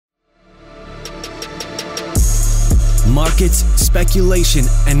markets, speculation,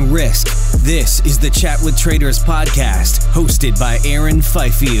 and risk. This is the Chat with Traders podcast, hosted by Aaron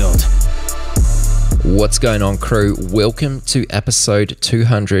Fifield. What's going on, crew? Welcome to episode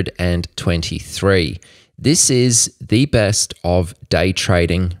 223. This is the best of day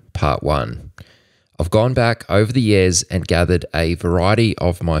trading part 1. I've gone back over the years and gathered a variety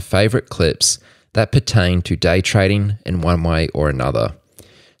of my favorite clips that pertain to day trading in one way or another.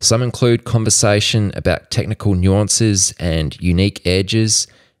 Some include conversation about technical nuances and unique edges,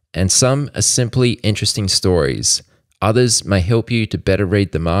 and some are simply interesting stories. Others may help you to better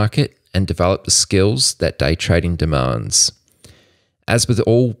read the market and develop the skills that day trading demands. As with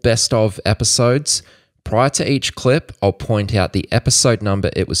all best of episodes, prior to each clip, I'll point out the episode number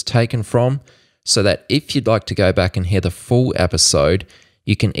it was taken from, so that if you'd like to go back and hear the full episode,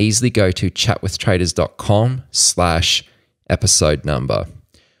 you can easily go to chatwithtraders.com/episode number.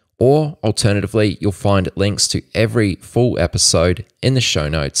 Or alternatively, you'll find links to every full episode in the show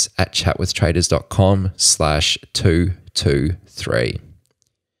notes at chatwithtraders.com/223.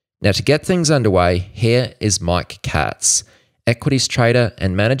 Now, to get things underway, here is Mike Katz, equities trader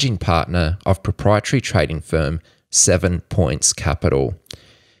and managing partner of proprietary trading firm 7 Points Capital.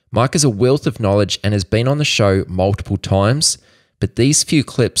 Mike is a wealth of knowledge and has been on the show multiple times, but these few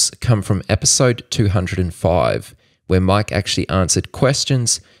clips come from episode 205, where Mike actually answered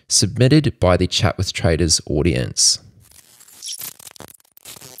questions submitted by the Chat with Traders audience.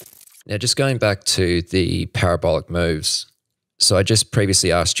 Now, just going back to the parabolic moves. So I just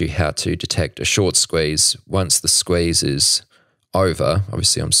previously asked you how to detect a short squeeze once the squeeze is over.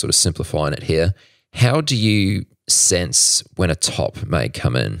 Obviously, I'm sort of simplifying it here. How do you sense when a top may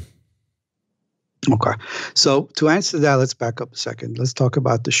come in? Okay. So to answer that, let's back up a second. Let's talk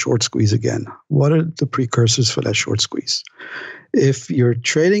about the short squeeze again. What are the precursors for that short squeeze? If you're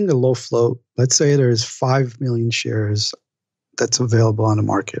trading a low float, let's say there's 5 million shares that's available on the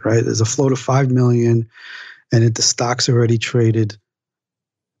market, right? There's a float of 5 million and the stock's already traded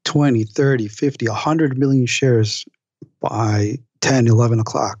 20, 30, 50, 100 million shares by 10, 11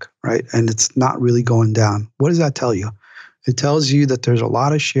 o'clock, right? And it's not really going down. What does that tell you? It tells you that there's a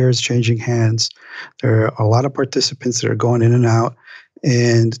lot of shares changing hands. There are a lot of participants that are going in and out.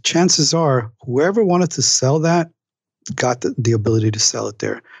 And chances are, whoever wanted to sell that got the ability to sell it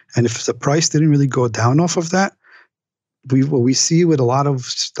there. And if the price didn't really go down off of that, what we see with a lot of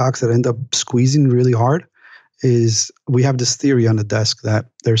stocks that end up squeezing really hard is we have this theory on the desk that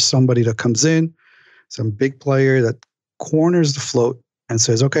there's somebody that comes in, some big player that corners the float and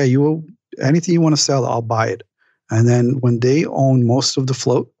says, okay, anything you want to sell, I'll buy it. And then when they own most of the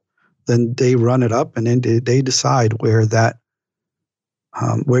float, then they run it up and then they decide where to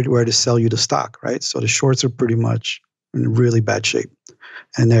sell you the stock, right? So the shorts are pretty much in really bad shape.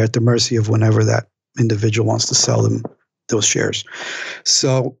 And they're at the mercy of whenever that individual wants to sell them those shares.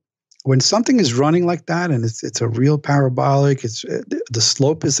 So when something is running like that and it's a real parabolic, the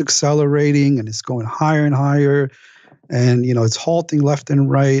slope is accelerating and it's going higher and higher, and it's halting left and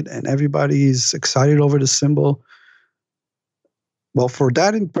right, and everybody's excited over the symbol. Well, for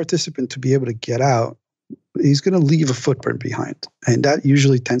that participant to be able to get out, he's going to leave a footprint behind. And that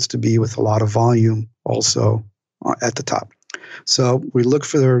usually tends to be with a lot of volume also at the top. So we look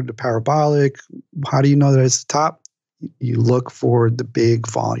for the parabolic. How do you know that it's the top? You look for the big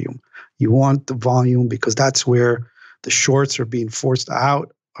volume. You want the volume because that's where the shorts are being forced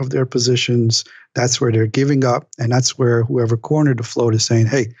out of their positions. That's where they're giving up. And that's where whoever cornered the float is saying,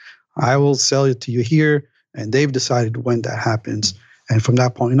 hey, I will sell it to you here. And they've decided when that happens. And from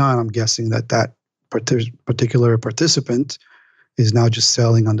that point on, I'm guessing that particular participant is now just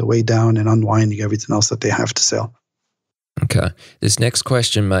selling on the way down and unwinding everything else that they have to sell. Okay. This next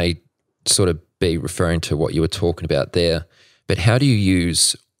question may sort of be referring to what you were talking about there, but how do you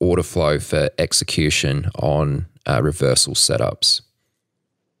use order flow for execution on reversal setups?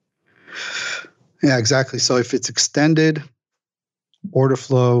 Yeah, exactly. So if it's extended, order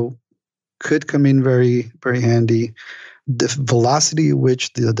flow could come in very, very handy. The velocity at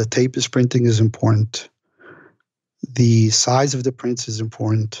which the tape is printing is important. The size of the prints is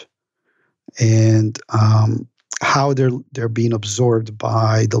important. And how they're being absorbed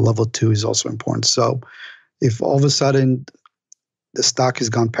by the level 2 is also important. So if all of a sudden the stock has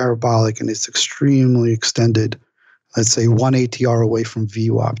gone parabolic and it's extremely extended, let's say 1 ATR away from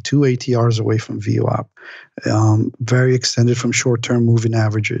VWAP, 2 ATRs away from VWAP, very extended from short-term moving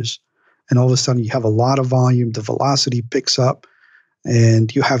averages. And all of a sudden you have a lot of volume, the velocity picks up,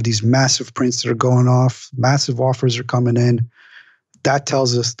 and you have these massive prints that are going off, massive offers are coming in. That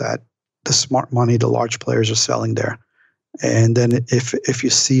tells us that the smart money, the large players are selling there. And then if you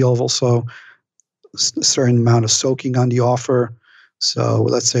see also certain amount of soaking on the offer. So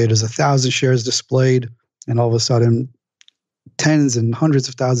let's say there's 1,000 shares displayed, and all of a sudden tens and hundreds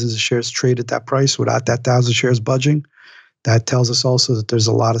of thousands of shares trade at that price without that 1,000 shares budging. That tells us also that there's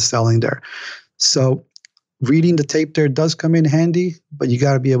a lot of selling there. So reading the tape there does come in handy, but you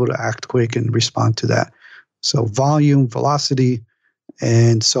got to be able to act quick and respond to that. So volume, velocity,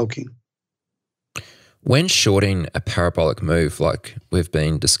 and soaking. When shorting a parabolic move like we've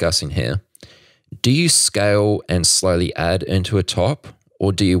been discussing here, do you scale and slowly add into a top,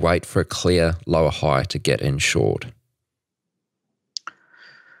 or do you wait for a clear lower high to get in short?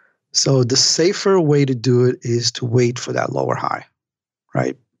 So the safer way to do it is to wait for that lower high,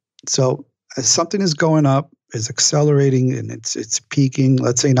 right? So as something is going up, is accelerating, and it's peaking,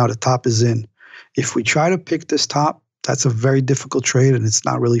 let's say now the top is in. If we try to pick this top, that's a very difficult trade, and it's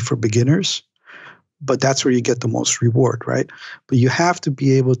not really for beginners. But that's where you get the most reward, right? But you have to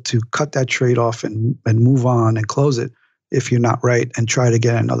be able to cut that trade off and move on and close it if you're not right, and try it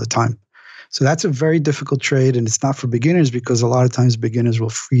again another time. So that's a very difficult trade, and it's not for beginners because a lot of times beginners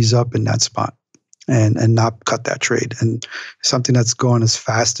will freeze up in that spot and not cut that trade. And something that's going as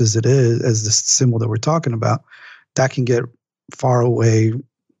fast as it is, as the symbol that we're talking about, that can get far away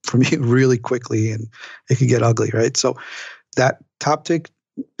from you really quickly, and it can get ugly, right? So that top tick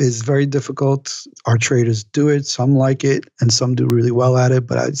is very difficult. Our traders do it. Some like it, and some do really well at it,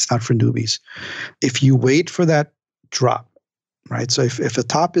 but it's not for newbies. If you wait for that drop, right? So if the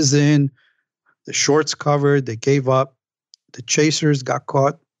top is in, the shorts covered, they gave up, the chasers got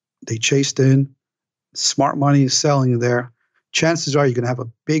caught, they chased in, smart money is selling there, chances are you're going to have a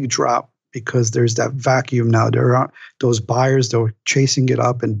big drop because there's that vacuum now. There are those buyers that were chasing it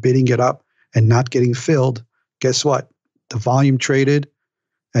up and bidding it up and not getting filled. Guess what? The volume traded,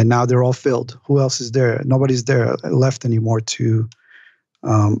 and now they're all filled. Who else is there? Nobody's there left anymore to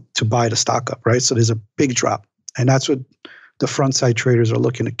buy the stock up, right? So there's a big drop, and that's what the front side traders are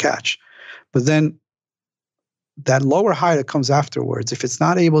looking to catch. But then that lower high that comes afterwards, if it's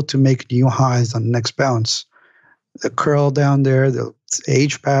not able to make new highs on the next bounce, the curl down there, the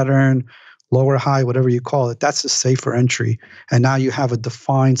age pattern, lower high, whatever you call it, that's a safer entry. And now you have a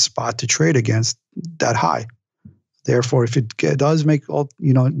defined spot to trade against that high. Therefore, if it does make all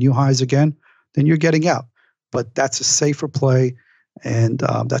new highs again, then you're getting out. But that's a safer play, and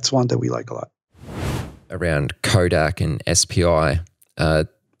that's one that we like a lot. Around Kodak and SPI,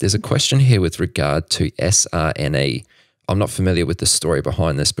 there's a question here with regard to SRNE. I'm not familiar with the story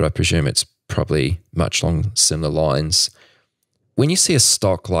behind this, but I presume it's probably much along similar lines. When you see a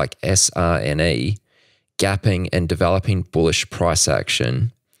stock like SRNE gapping and developing bullish price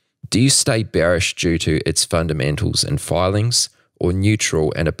action, do you stay bearish due to its fundamentals and filings, or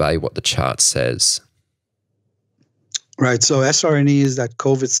neutral and obey what the chart says? Right. So SRNE is that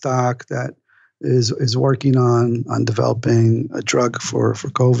COVID stock that is working on developing a drug for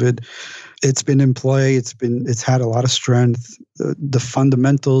COVID. It's been in play. It's had a lot of strength. The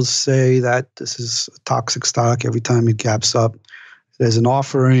fundamentals say that this is a toxic stock. Every time it gaps up, there's an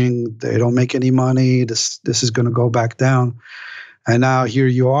offering. They don't make any money. This is going to go back down. And now here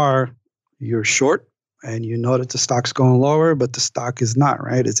you are. You're short, and you know that the stock's going lower, but the stock is not,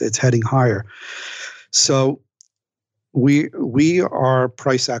 right? It's heading higher. So we are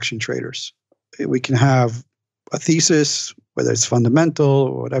price action traders. We can have a thesis, whether it's fundamental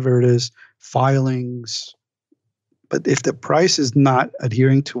or whatever it is, filings. But if the price is not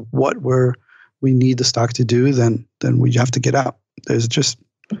adhering to what we need the stock to do, then we have to get out.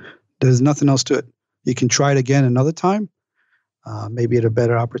 There's nothing else to it. You can try it again another time, maybe at a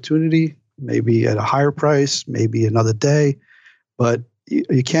better opportunity, maybe at a higher price, maybe another day. But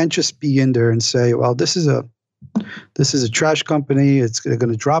you can't just be in there and say, well, this is a trash company. It's going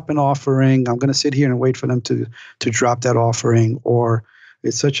to drop an offering. I'm going to sit here and wait for them to drop that offering. Or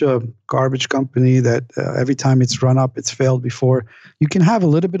it's such a garbage company that every time it's run up, it's failed before. You can have a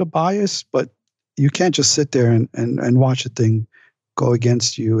little bit of bias, but you can't just sit there and watch the thing go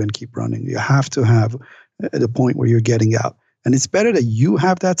against you and keep running. You have to have the point where you're getting out. And it's better that you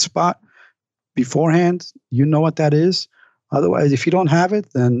have that spot beforehand. You know what that is. Otherwise, if you don't have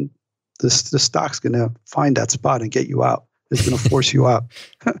it, then the stock's going to find that spot and get you out. It's going to force you out.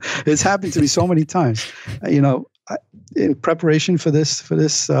 It's happened to me so many times. In preparation for this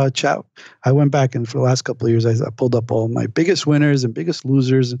chat, I went back, and for the last couple of years, I pulled up all my biggest winners and biggest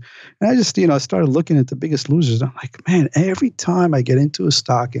losers. And I just, I started looking at the biggest losers. I'm like, man, every time I get into a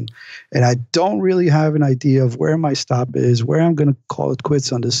stock and I don't really have an idea of where my stop is, where I'm going to call it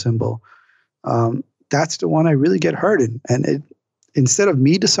quits on this symbol, that's the one I really get hurt in. And instead of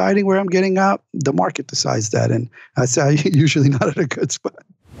me deciding where I'm getting out, the market decides that. And that's usually not at a good spot.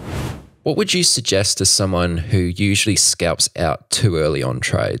 What would you suggest to someone who usually scalps out too early on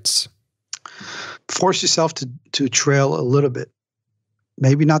trades? Force yourself to trail a little bit.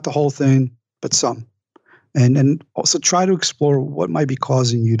 Maybe not the whole thing, but some. And also try to explore what might be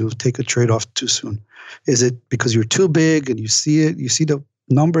causing you to take a trade off too soon. Is it because you're too big and you see the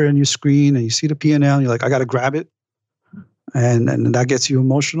number in your screen and you see the P&L and you're like, I got to grab it, and that gets you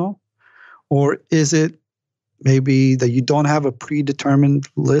emotional? Or is it maybe that you don't have a predetermined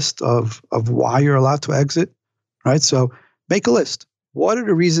list of why you're allowed to exit, right? So make a list. What are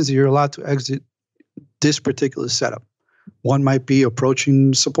the reasons that you're allowed to exit this particular setup? One might be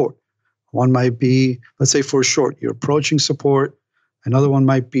approaching support. One might be, let's say for a short, you're approaching support. Another one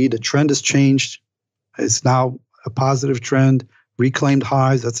might be the trend has changed. It's now a positive trend, reclaimed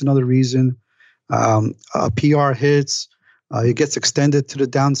highs. That's another reason. PR hits. It gets extended to the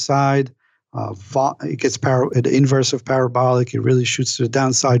downside. It gets the inverse of parabolic. It really shoots to the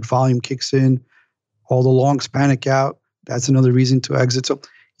downside. Volume kicks in. All the longs panic out. That's another reason to exit. So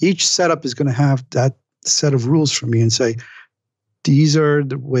each setup is going to have that set of rules for me and say, these are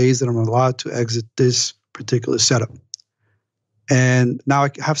the ways that I'm allowed to exit this particular setup. And now I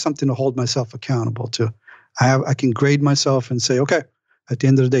have something to hold myself accountable to. I can grade myself and say, okay, at the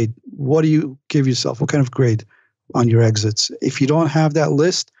end of the day, what do you give yourself? What kind of grade on your exits? If you don't have that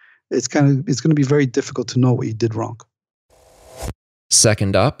list, it's going to be very difficult to know what you did wrong.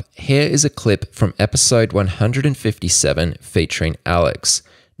 Second up, here is a clip from episode 157 featuring Alex,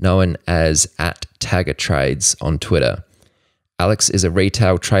 known as @TaggerTrades on Twitter. Alex is a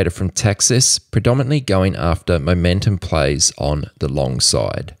retail trader from Texas, predominantly going after momentum plays on the long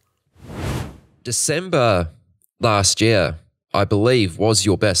side. December last year, I believe, was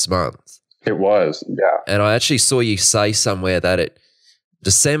your best month. It was, yeah. And I actually saw you say somewhere that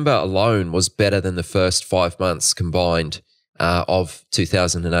December alone was better than the first 5 months combined of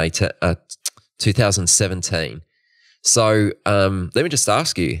 2017. So let me just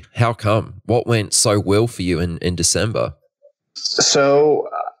ask you, how come? What went so well for you in December? So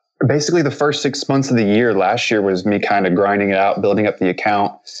basically the first 6 months of the year last year was me kind of grinding it out, building up the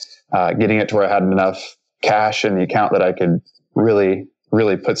account, getting it to where I had enough cash in the account that I could really,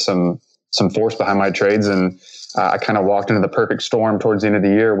 really put some force behind my trades. And I kind of walked into the perfect storm towards the end of the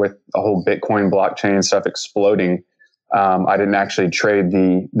year with a whole Bitcoin blockchain stuff exploding. I didn't actually trade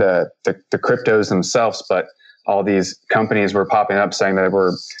the cryptos themselves, but all these companies were popping up saying that they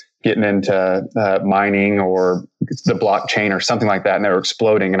were getting into mining or the blockchain or something like that, and they were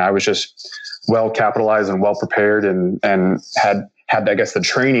exploding. And I was just well capitalized and well prepared, and had I guess the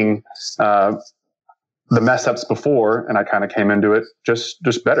training, the mess ups before, and I kind of came into it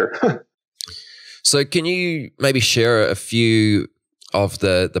just better. So can you maybe share a few of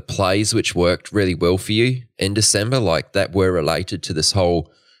the plays which worked really well for you in December, like that were related to this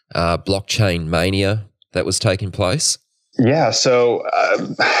whole blockchain mania that was taking place? Yeah. So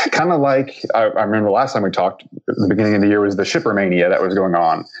kind of like I remember last time we talked at the beginning of the year was the shipper mania that was going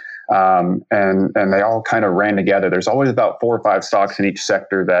on. And they all kind of ran together. There's always about 4 or 5 stocks in each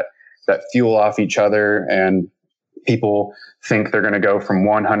sector that fuel off each other, and people think they're going to go from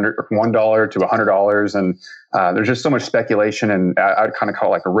 $100 to $100. And there's just so much speculation, and I'd kind of call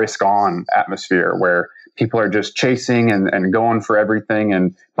it like a risk on atmosphere where people are just chasing and going for everything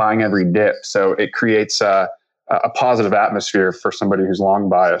and buying every dip. So it creates a positive atmosphere for somebody who's long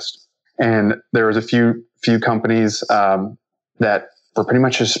biased. And there was a few companies that were pretty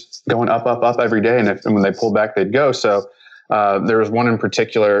much just going up every day. And when they pulled back, they'd go. So there was one in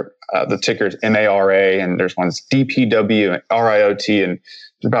particular, the ticker's MARA, and there's one's DPW and RIOT, and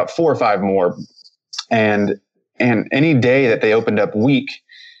there's about 4 or 5 more. And any day that they opened up weak,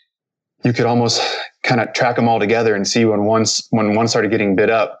 you could almost kind of track them all together and see when one started getting bid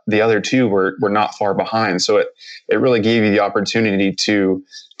up, the other 2 were not far behind. So it really gave you the opportunity to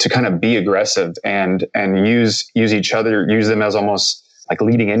kind of be aggressive and use each other, use them as almost like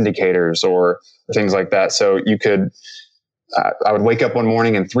leading indicators or things like that. So you could, I would wake up one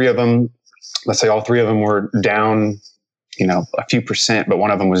morning and 3 of them, let's say all 3 of them were down, a few percent, but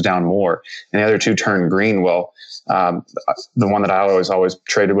one of them was down more, and the other 2 turned green. Well, the one that I always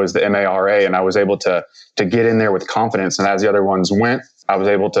traded was the MARA, and I was able to get in there with confidence. And as the other ones went, I was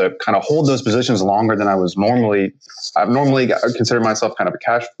able to kind of hold those positions longer than I was normally. I consider myself kind of a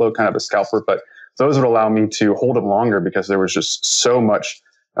cash flow, kind of a scalper, but those would allow me to hold them longer because there was just so much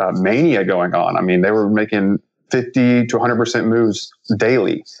mania going on. I mean, they were making 50 to 100% moves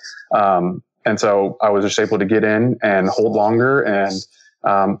daily. And so I was just able to get in and hold longer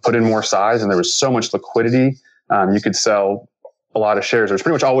and put in more size. And there was so much liquidity. You could sell a lot of shares. There's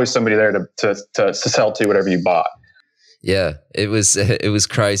pretty much always somebody there to sell to whatever you bought. Yeah, it was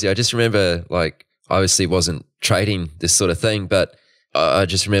crazy. I just remember, like, obviously wasn't trading this sort of thing, but I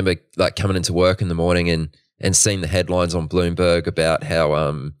just remember like coming into work in the morning and seeing the headlines on Bloomberg about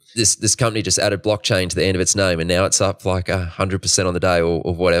how this company just added blockchain to the end of its name and now it's up like 100% on the day or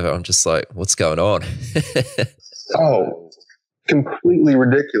whatever. I'm just like, what's going on? Oh, completely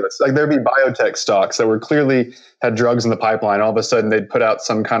ridiculous. Like there'd be biotech stocks that were clearly had drugs in the pipeline. All of a sudden they'd put out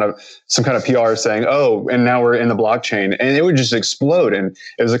some kind of PR saying, oh, and now we're in the blockchain, and it would just explode. And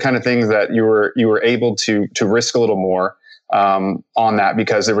it was the kind of thing that you were able to risk a little more on that,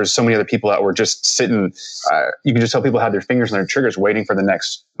 because there were so many other people that were just sitting. You could just tell people had their fingers on their triggers waiting for the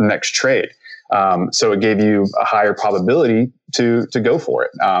next trade. So it gave you a higher probability to go for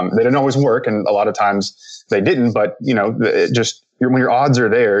it. They didn't always work, and a lot of times they didn't. But when your odds are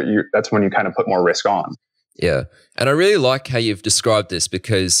there, that's when you kind of put more risk on. Yeah, and I really like how you've described this,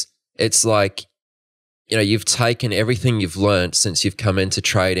 because it's like, you've taken everything you've learned since you've come into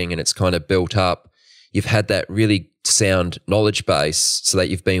trading and it's kind of built up. You've had that really sound knowledge base so that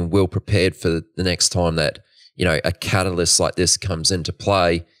you've been well prepared for the next time that, a catalyst like this comes into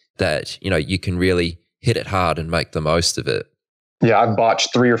play, that, you can really hit it hard and make the most of it. Yeah, I've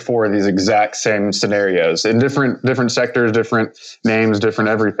botched 3 or 4 of these exact same scenarios in different sectors, different names, different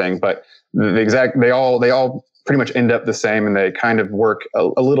everything. But they all pretty much end up the same, and they kind of work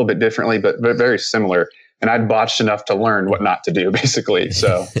a little bit differently, but very similar. And I'd botched enough to learn what not to do, basically.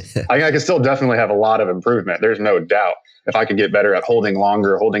 So I can still definitely have a lot of improvement. There's no doubt if I could get better at holding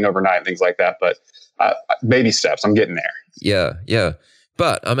longer, holding overnight, things like that. But baby steps, I'm getting there. Yeah.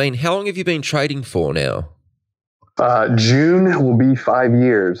 But I mean, how long have you been trading for now? June will be 5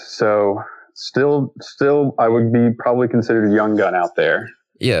 years. So still I would be probably considered a young gun out there.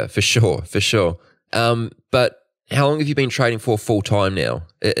 Yeah, for sure. But how long have you been trading for full time now?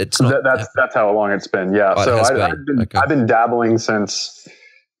 It's not, that's how long it's been. Yeah. Oh, so I've been dabbling since,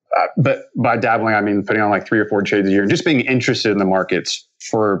 but by dabbling, I mean putting on like 3 or 4 trades a year and just being interested in the markets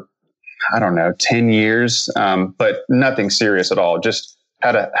for, I don't know, 10 years. But nothing serious at all. Just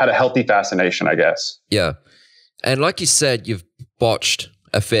had a healthy fascination, I guess. Yeah. And like you said, you've botched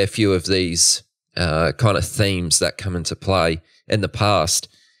a fair few of these kind of themes that come into play in the past.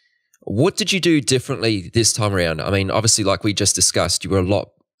 What did you do differently this time around? I mean, obviously, like we just discussed, you were a lot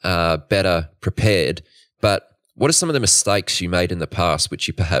better prepared, but what are some of the mistakes you made in the past which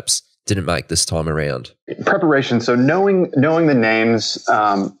you perhaps didn't make this time around? Preparation. So knowing the names,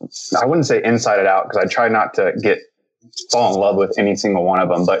 I wouldn't say inside and out, because I try not to fall in love with any single one of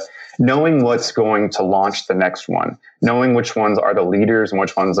them, but knowing what's going to launch the next one, knowing which ones are the leaders and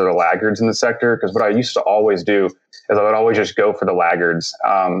which ones are the laggards in the sector. Because what I used to always do is I would always just go for the laggards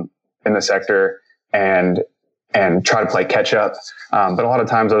in the sector and try to play catch up. But a lot of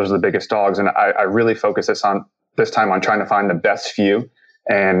times those are the biggest dogs. And I really focus this time on trying to find the best few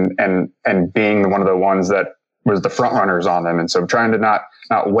and being one of the ones that was the front runners on them. And so trying to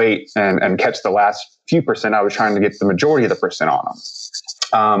not wait and catch the last few percent, I was trying to get the majority of the percent on them.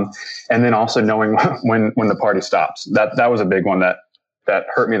 And then also knowing when the party stops. That was a big one that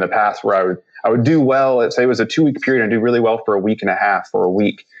hurt me in the past, where I would do well. Let's say it was a 2-week period and do really well for a week and a half or a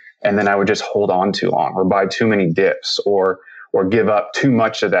week. And then I would just hold on too long or buy too many dips or give up too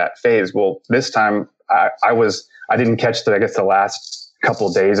much of that phase. Well, this time I didn't catch the last couple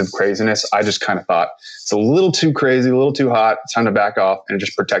of days of craziness. I just kind of thought it's a little too crazy, a little too hot. It's time to back off and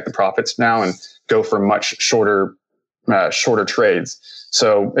just protect the profits now and go for much shorter trades.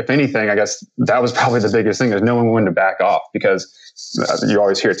 So if anything, I guess that was probably the biggest thing, is knowing when to back off, because you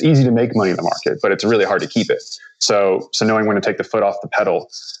always hear it's easy to make money in the market, but it's really hard to keep it. So knowing when to take the foot off the pedal,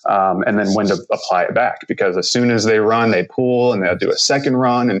 and then when to apply it back, because as soon as they run, they pull and they'll do a second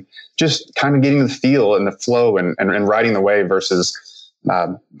run, and just kind of getting the feel and the flow and riding the wave versus,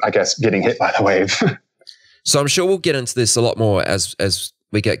 I guess, getting hit by the wave. So I'm sure we'll get into this a lot more as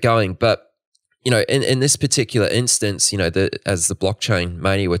we get going, but in this particular instance, as the blockchain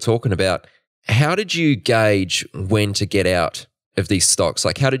mania we're talking about, how did you gauge when to get out of these stocks?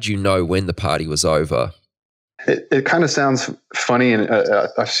 Like, how did you know when the party was over? It kind of sounds funny, and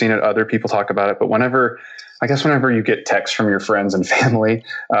I've seen other people talk about it, but whenever you get texts from your friends and family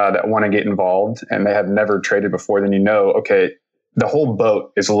that want to get involved and they have never traded before, then okay, the whole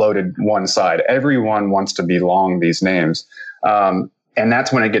boat is loaded one side. Everyone wants to be long these names. And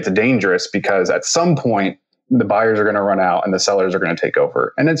that's when it gets dangerous, because at some point the buyers are going to run out and the sellers are going to take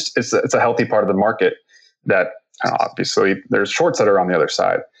over. And it's a healthy part of the market that obviously there's shorts that are on the other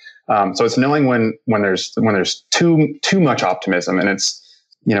side. So it's knowing when there's too much optimism, and it's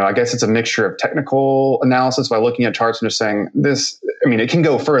I guess it's a mixture of technical analysis by looking at charts and just saying this. I mean, it can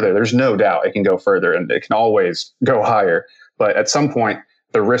go further. There's no doubt it can go further, and it can always go higher. But at some point,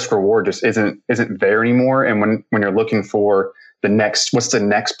 the risk reward just isn't there anymore. And when you're looking for what's the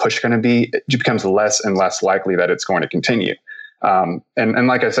next push going to be, it becomes less and less likely that it's going to continue. And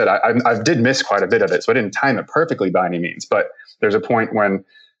like I said, I did miss quite a bit of it, so I didn't time it perfectly by any means. But there's a point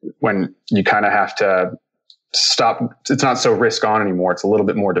when you kind of have to stop. It's not so risk on anymore. It's a little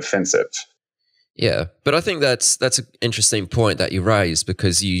bit more defensive. Yeah, but I think that's an interesting point that you raised,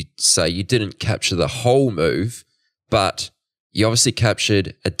 because you say you didn't capture the whole move, but you obviously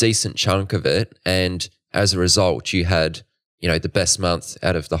captured a decent chunk of it, and as a result, you had the best month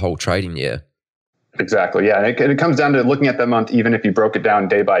out of the whole trading year. Exactly. Yeah. And it comes down to looking at that month, even if you broke it down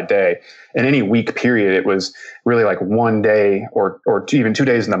day by day. In any week period, it was really like one day or even 2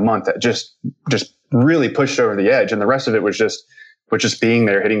 days in the month that just really pushed over the edge. And the rest of it was just being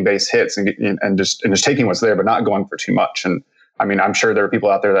there, hitting base hits and just taking what's there, but not going for too much. And I mean, I'm sure there are people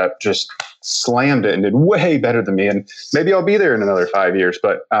out there that just slammed it and did way better than me. And maybe I'll be there in another 5 years.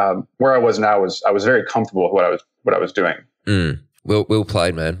 But where I was now I was very comfortable with what I was doing. Well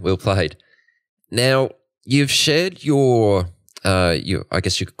played, man. Well played. Now, you've shared your I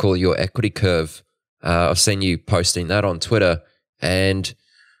guess you could call it your equity curve. I've seen you posting that on Twitter, and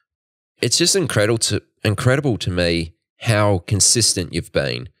it's just incredible to me how consistent you've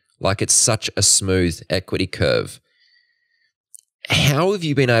been. Like, it's such a smooth equity curve. How have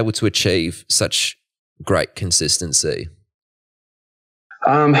you been able to achieve such great consistency?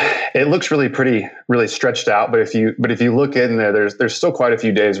 It looks really stretched out, but if you look in there, there's still quite a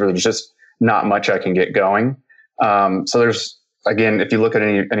few days where there's just not much I can get going. So there's, again, if you look at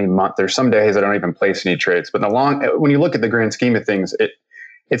any month, there's some days I don't even place any trades, but when you look at the grand scheme of things,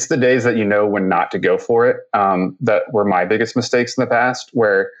 it's the days that when not to go for it, that were my biggest mistakes in the past,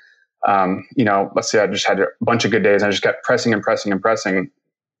 where, let's say I just had a bunch of good days and I just kept pressing and pressing and pressing.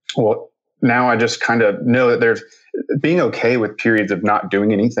 Well, now I just kind of know that there's being okay with periods of not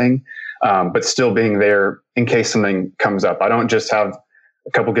doing anything, but still being there in case something comes up. I don't just have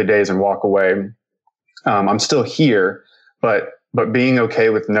a couple good days and walk away. I'm still here, but being okay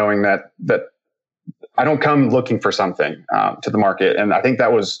with knowing that I don't come looking for something to the market. And I think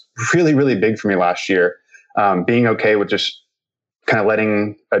that was really, really big for me last year. Being okay with just kind of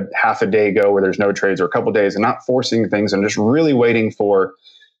letting a half a day go where there's no trades, or a couple of days, and not forcing things, and just really waiting for,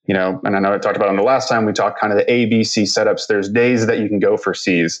 and I know I talked about it the last time we talked, kind of the A, B, C setups. There's days that you can go for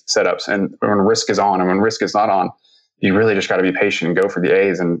C's setups, and when risk is on and when risk is not on, you really just got to be patient and go for the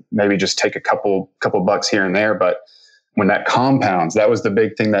A's, and maybe just take a couple bucks here and there. But when that compounds, that was the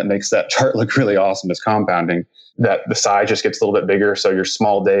big thing that makes that chart look really awesome, is compounding, that the size just gets a little bit bigger. So your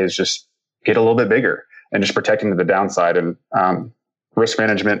small days just get a little bit bigger, and just protecting to the downside. And risk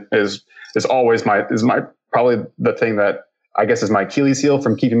management is always my probably the thing that I guess is my Achilles heel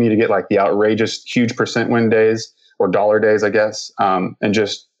from keeping me to get like the outrageous huge percent win days or dollar days, I guess. And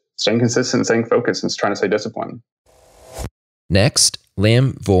just staying consistent, staying focused, and trying to stay disciplined. Next,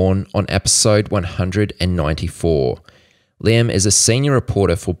 Liam Vaughan on episode 194. Liam is a senior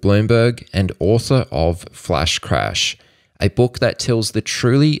reporter for Bloomberg and author of Flash Crash, a book that tells the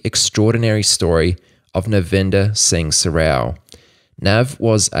truly extraordinary story of Navinder Singh Sarao. Nav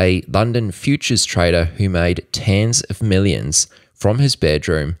was a London futures trader who made tens of millions from his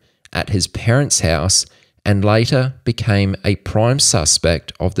bedroom at his parents' house, and later became a prime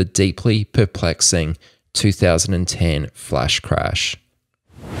suspect of the deeply perplexing 2010 flash crash.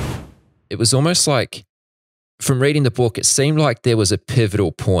 It was almost like, from reading the book, it seemed like there was a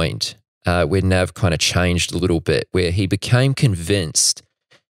pivotal point where Nav kind of changed a little bit, where he became convinced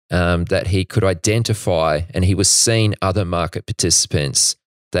that he could identify, and he was seeing other market participants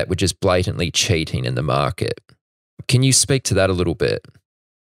that were just blatantly cheating in the market. Can you speak to that a little bit?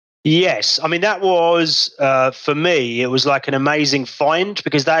 Yes. I mean, that was, for me, it was like an amazing find,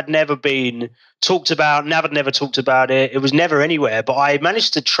 because that had never been talked about. Nav had never talked about it. It was never anywhere. But I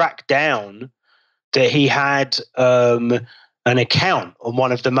managed to track down that he had an account on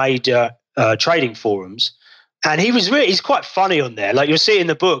one of the major trading forums. And he's quite funny on there. Like, you'll see it in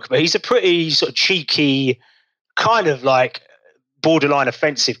the book, but he's a pretty sort of cheeky, kind of like borderline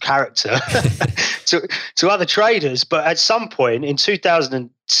offensive character to other traders. But at some point in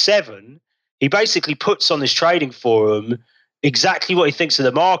 2007, he basically puts on this trading forum exactly what he thinks of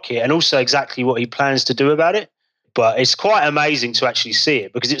the market, and also exactly what he plans to do about it. But it's quite amazing to actually see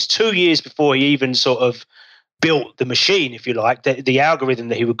it, because it's 2 years before he even sort of built the machine, if you like, the algorithm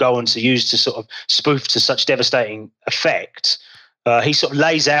that he would go on to use to sort of spoof to such devastating effect. He sort of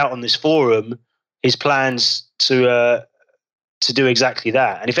lays out on this forum his plans to to do exactly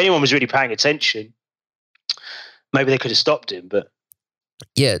that. And if anyone was really paying attention, maybe they could have stopped him. But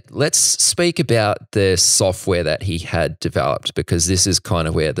yeah, let's speak about the software that he had developed, because this is kind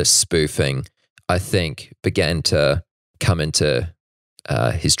of where the spoofing, I think, began to come into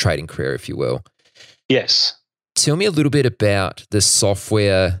his trading career, if you will. yes. Tell me a little bit about the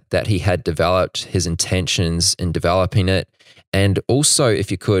software that he had developed, his intentions in developing it, and also,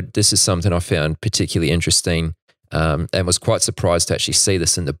 if you could, this is something I found particularly interesting and was quite surprised to actually see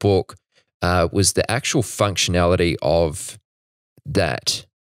this in the book, was the actual functionality of that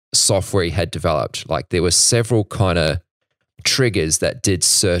software he had developed. Like, there were several kind of triggers that did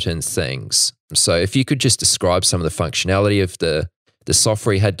certain things. So if you could just describe some of the functionality of the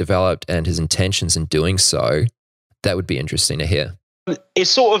software he had developed and his intentions in doing so, that would be interesting to hear. It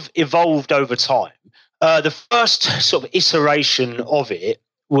sort of evolved over time. The first sort of iteration of it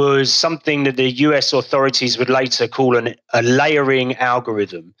was something that the US authorities would later call a layering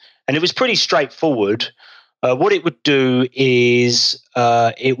algorithm. And it was pretty straightforward. What it would do is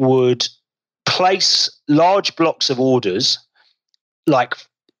it would place large blocks of orders, like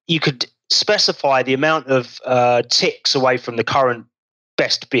you could specify the amount of ticks away from the current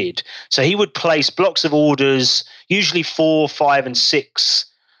best bid. So he would place blocks of orders, usually 4, 5, and 6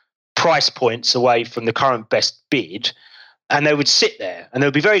 price points away from the current best bid, and they would sit there, and there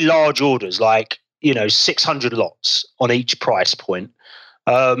would be very large orders, like 600 lots on each price point.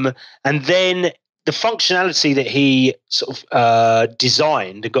 And then the functionality that he sort of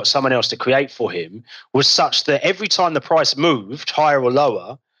designed and got someone else to create for him was such that every time the price moved higher or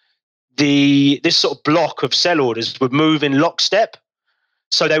lower, this sort of block of sell orders would move in lockstep.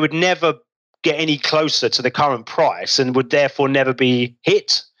 So they would never get any closer to the current price and would therefore never be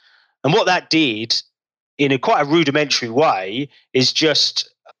hit. And what that did, in quite a rudimentary way, is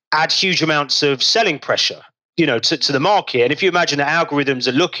just add huge amounts of selling pressure, to the market. And if you imagine that algorithms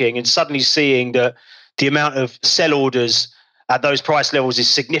are looking and suddenly seeing that the amount of sell orders at those price levels is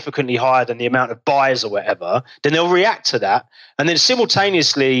significantly higher than the amount of buyers or whatever, then they'll react to that. And then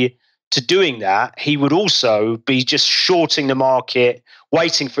simultaneously to doing that, he would also be just shorting the market,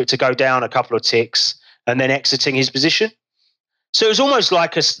 waiting for it to go down a couple of ticks, and then exiting his position. So it was almost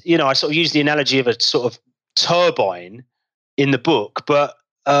like I sort of used the analogy of a sort of turbine in the book, but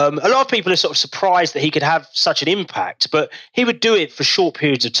a lot of people are sort of surprised that he could have such an impact, but he would do it for short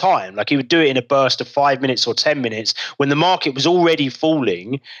periods of time. Like, he would do it in a burst of 5 minutes or 10 minutes when the market was already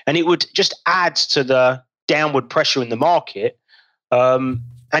falling, and it would just add to the downward pressure in the market.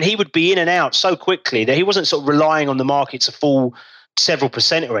 And he would be in and out so quickly that he wasn't sort of relying on the market to fall several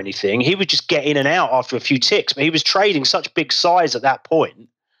percent or anything. He would just get in and out after a few ticks, but he was trading such big size at that point,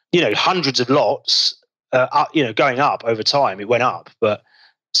 hundreds of lots, going up over time. It went up, but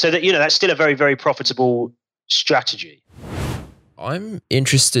so that, that's still a very, very profitable strategy. I'm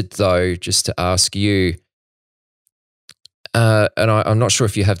interested, though, just to ask you, and I'm not sure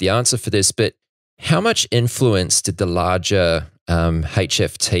if you have the answer for this, but how much influence did the larger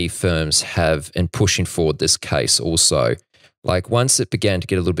HFT firms have in pushing forward this case also? Like, once it began to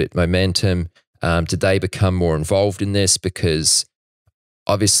get a little bit momentum, did they become more involved in this? Because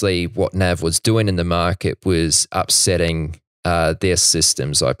obviously what NAV was doing in the market was upsetting their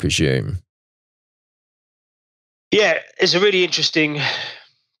systems, I presume. Yeah, it's a really interesting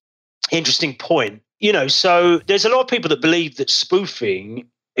point. So there's a lot of people that believe that spoofing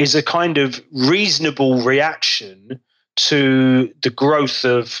is a kind of reasonable reaction to the growth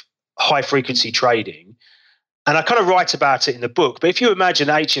of high frequency trading. And I kind of write about it in the book. But if you imagine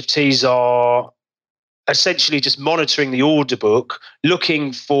HFTs are essentially just monitoring the order book,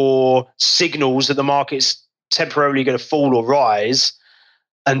 looking for signals that the market's temporarily going to fall or rise,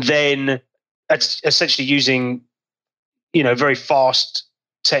 and then essentially using, very fast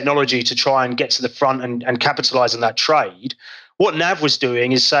technology to try and get to the front and capitalize on that trade. What NAV was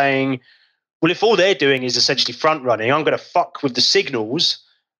doing is saying, well, if all they're doing is essentially front running, I'm going to fuck with the signals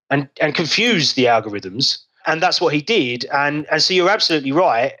and confuse the algorithms. And that's what he did. And so you're absolutely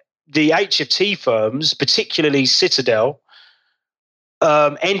right. The HFT firms, particularly Citadel,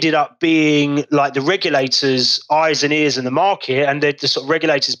 ended up being like the regulators' eyes and ears in the market, and they're the sort of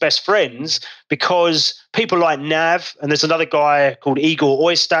regulators' best friends, because people like NAV, and there's another guy called Igor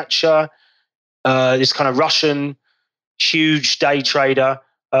Oystacher, this kind of Russian huge day trader,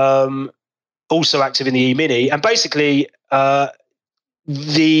 also active in the E-mini, and basically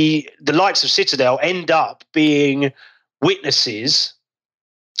the likes of Citadel end up being witnesses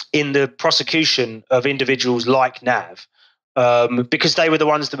in the prosecution of individuals like NAV, because they were the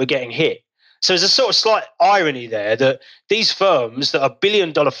ones that were getting hit. So there's a sort of slight irony there that these firms that are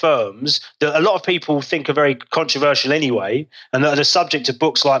billion-dollar firms that a lot of people think are very controversial anyway, and that are the subject of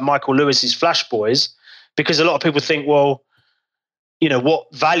books like Michael Lewis's Flash Boys, because a lot of people think, well, what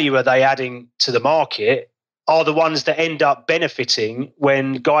value are they adding to the market, are the ones that end up benefiting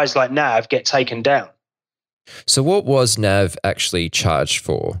when guys like Nav get taken down. So what was Nav actually charged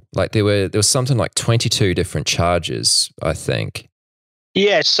for? Like there was something like 22 different charges, I think.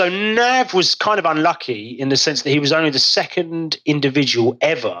 Yeah, so Nav was kind of unlucky in the sense that he was only the second individual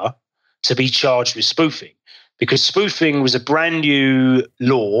ever to be charged with spoofing, because spoofing was a brand new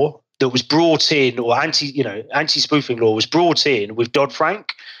law that was brought in, or anti-spoofing law was brought in with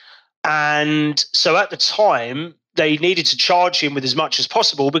Dodd-Frank. And so at the time, they needed to charge him with as much as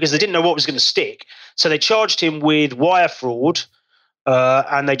possible because they didn't know what was going to stick. So they charged him with wire fraud,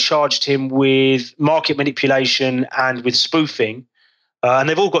 and they charged him with market manipulation and with spoofing. And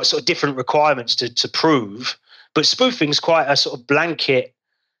they've all got sort of different requirements to prove. But spoofing is quite a sort of blanket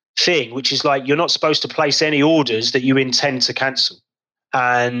thing, which is like you're not supposed to place any orders that you intend to cancel.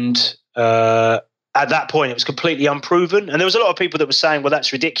 And at that point, it was completely unproven. And there was a lot of people that were saying, well,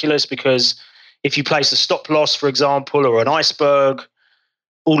 that's ridiculous because if you place a stop loss, for example, or an iceberg,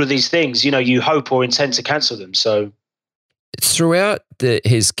 all of these things, you hope or intend to cancel them. So throughout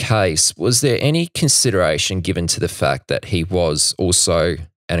his case, was there any consideration given to the fact that he was also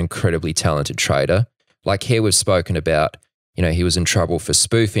an incredibly talented trader? Like here we've spoken about, he was in trouble for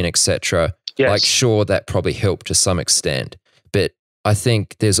spoofing, etc. Yes. Like sure, that probably helped to some extent. But I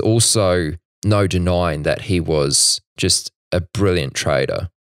think there's also no denying that he was just a brilliant trader.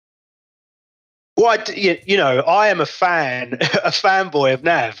 Well, I am a fanboy of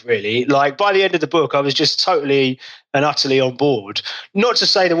Nav, really. Like by the end of the book, I was just totally and utterly on board. Not to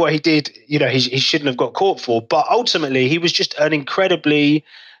say that what he did, he shouldn't have got caught for, but ultimately he was just an incredibly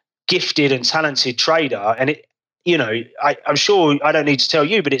gifted and talented trader. And I'm sure I don't need to tell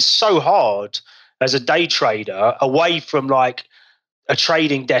you, but it's so hard as a day trader away from like a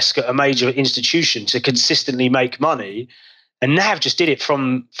trading desk at a major institution to consistently make money. And Nav just did it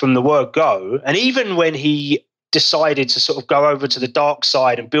from the word go. And even when he decided to sort of go over to the dark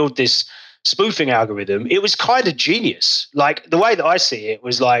side and build this spoofing algorithm, it was kind of genius. Like the way that I see it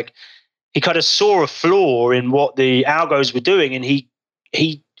was like he kind of saw a flaw in what the algos were doing, and he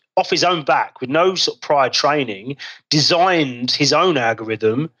off his own back with no sort of prior training designed his own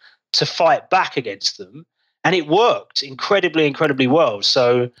algorithm to fight back against them. And it worked incredibly, incredibly well.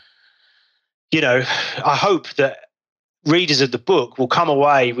 So, I hope that readers of the book will come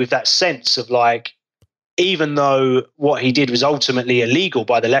away with that sense of like, even though what he did was ultimately illegal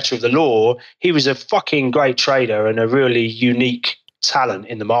by the letter of the law, he was a fucking great trader and a really unique talent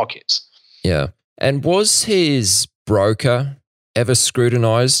in the markets. Yeah. And was his broker ever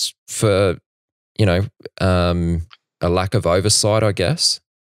scrutinized for, a lack of oversight, I guess?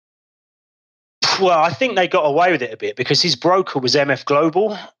 Well, I think they got away with it a bit because his broker was MF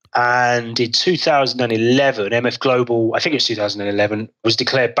Global. And in 2011, MF Global, I think it was 2011, was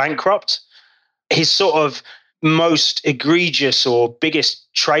declared bankrupt. His sort of most egregious or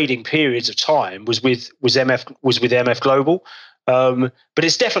biggest trading periods of time was with MF Global. But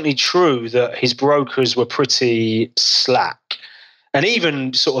it's definitely true that his brokers were pretty slack and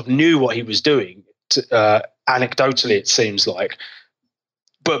even sort of knew what he was doing, anecdotally, it seems like.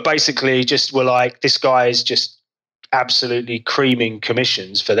 But basically just were like, this guy's just absolutely creaming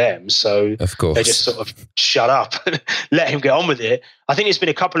commissions for them. So of course they just sort of shut up and let him get on with it. I think there's been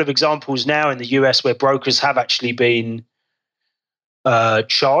a couple of examples now in the US where brokers have actually been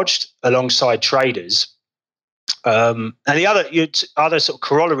charged alongside traders. And the other sort of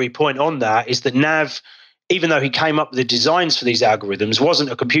corollary point on that is that Nav, even though he came up with the designs for these algorithms, wasn't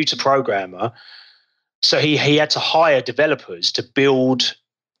a computer programmer. So he had to hire developers to build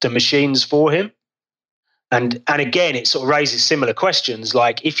the machines for him. And again, it sort of raises similar questions.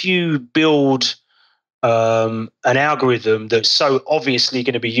 Like if you build an algorithm that's so obviously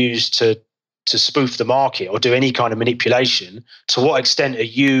going to be used to spoof the market or do any kind of manipulation, to what extent are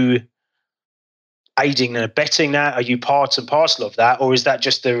you aiding and abetting that? Are you part and parcel of that? Or is that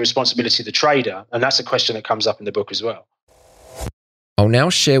just the responsibility of the trader? And that's a question that comes up in the book as well. I'll now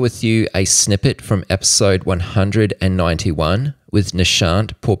share with you a snippet from episode 191 with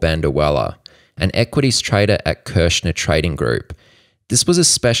Nishant Porbanderwalla, an equities trader at Kirshner Trading Group. This was a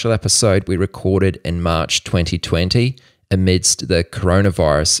special episode we recorded in March 2020 amidst the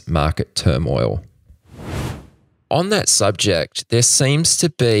coronavirus market turmoil. On that subject, there seems to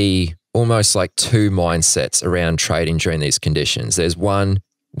be almost like two mindsets around trading during these conditions. There's one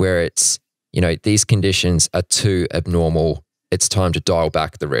where it's, these conditions are too abnormal. It's time to dial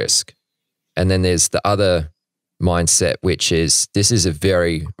back the risk. And then there's the other mindset, which is this is a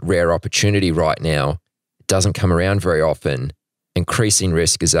very rare opportunity right now. It doesn't come around very often. Increasing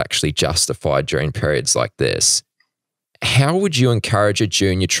risk is actually justified during periods like this. How would you encourage a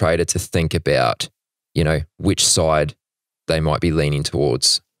junior trader to think about, which side they might be leaning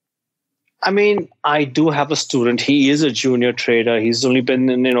towards? I mean, I do have a student. He is a junior trader. He's only been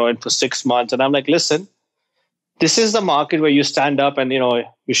in for 6 months. And I'm like, listen, this is the market where you stand up and,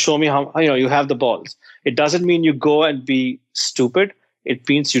 you show me how, you have the balls. It doesn't mean you go and be stupid. It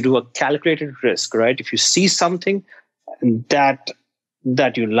means you do a calculated risk, right? If you see something that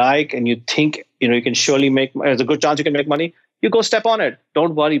you like and you think, you can surely there's a good chance you can make money, you go step on it.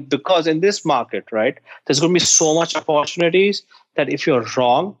 Don't worry, because in this market, right, there's going to be so much opportunities that if you're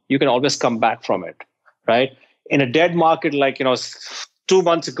wrong, you can always come back from it, right? In a dead market, like, 2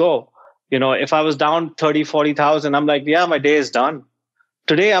 months ago, if I was down 30, 40,000, I'm like, yeah, my day is done.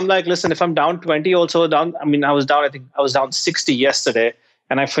 Today, I'm like, listen, if I'm down 20, also down, I was down 60 yesterday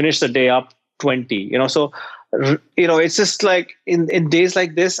and I finished the day up 20, so, it's just like in days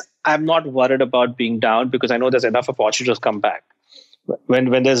like this, I'm not worried about being down because I know there's enough opportunities to come back.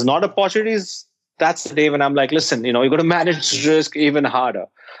 When there's not opportunities, that's the day when I'm like, listen, you're going to manage risk even harder.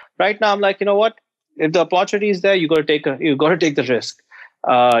 Right now, I'm like, you know what? If the opportunity is there, you got to take the risk.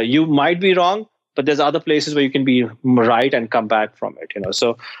 You might be wrong, but there's other places where you can be right and come back from it.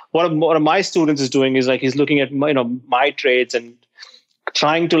 So one of my students is doing is like he's looking at my trades and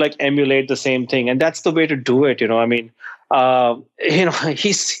trying to like emulate the same thing, and that's the way to do it.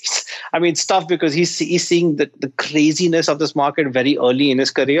 It's tough because he's seeing the craziness of this market very early in his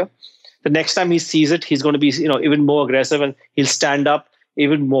career. The next time he sees it, he's going to be even more aggressive and he'll stand up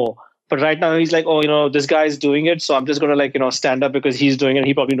even more. But right now he's like, this guy is doing it, so I'm just going to stand up because he's doing it.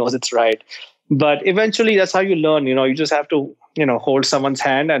 He probably knows it's right. But eventually, that's how you learn. You just have to hold someone's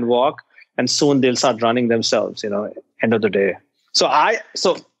hand and walk, and soon they'll start running themselves. End of the day. To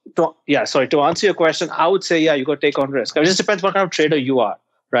answer your question, I would say, yeah, you got to take on risk. It just depends what kind of trader you are,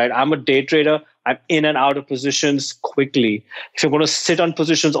 right? I'm a day trader. I'm in and out of positions quickly. If you're going to sit on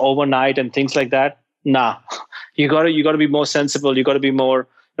positions overnight and things like that, nah, you got to be more sensible. You got to be more,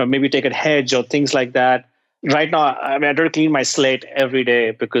 maybe take a hedge or things like that. Right now, I try to clean my slate every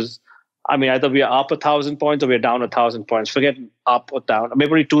day because, either we are up 1,000 points or we're down 1,000 points. Forget up or down.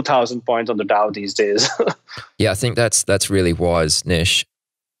 Maybe 2,000 points on the Dow these days. Yeah, I think that's really wise, Nish.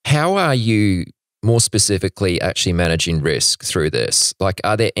 How are you more specifically actually managing risk through this? Like,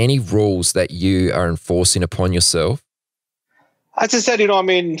 are there any rules that you are enforcing upon yourself? As I said,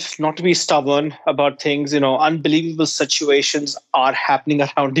 not to be stubborn about things, unbelievable situations are happening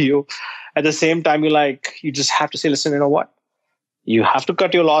around you. At the same time, you just have to say, listen, you know what? You have to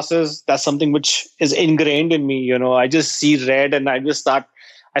cut your losses. That's something which is ingrained in me. I just see red and I start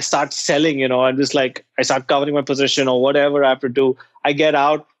selling, and just like, I start covering my position or whatever I have to do. I get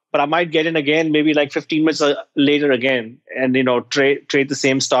out, but I might get in again, maybe like 15 minutes later again and, trade the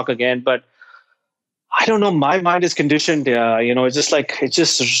same stock again. But I don't know. My mind is conditioned. It's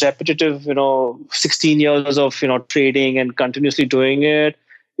just repetitive, 16 years of, trading and continuously doing it.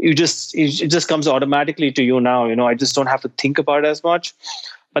 It just comes automatically to you now. I just don't have to think about it as much.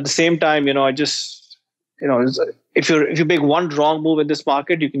 But at the same time, if you make one wrong move in this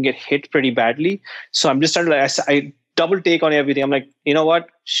market, you can get hit pretty badly. So I'm just trying to I double take on everything. I'm like, you know what?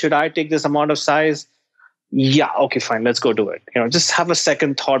 Should I take this amount of size? Yeah, okay, fine. Let's go do it. Just have a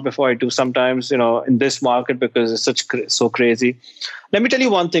second thought before I do sometimes, in this market because it's so crazy. Let me tell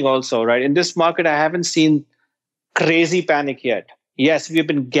you one thing also, right? In this market, I haven't seen crazy panic yet. Yes, we have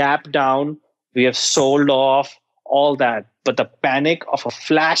been gapped down. We have sold off, all that. But the panic of a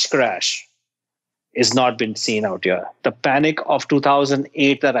flash crash is not been seen out here. The panic of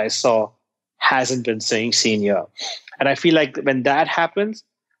 2008 that I saw hasn't been seen here. And I feel like when that happens,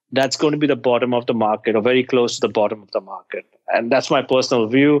 that's going to be the bottom of the market or very close to the bottom of the market. And that's my personal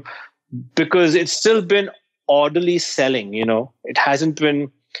view because it's still been orderly selling, It hasn't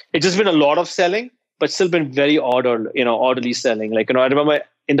been, it's just been a lot of selling, but still been very orderly selling. Like, I remember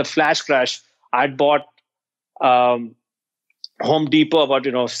in the flash crash, I'd bought Home Depot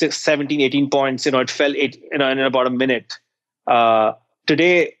about, 17, 18 points. It fell in about a minute.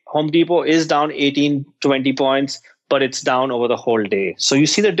 Today, Home Depot is down 18, 20 points, but it's down over the whole day. So you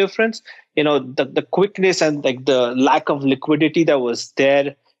see the difference, the quickness and like the lack of liquidity that was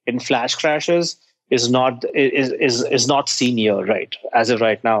there in flash crashes is not seen here, right? As of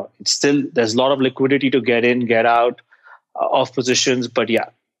right now, it's still, there's a lot of liquidity to get in, get out of positions. But yeah,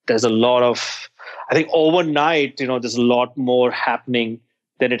 there's a lot of, I think overnight, there's a lot more happening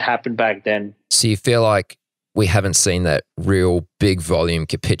than it happened back then. So you feel like we haven't seen that real big volume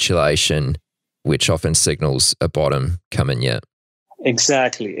capitulation, which often signals a bottom coming yet.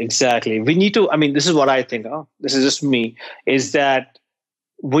 Exactly. We need to, this is what I think, this is just me, is that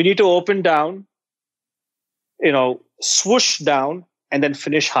we need to open down, swoosh down, and then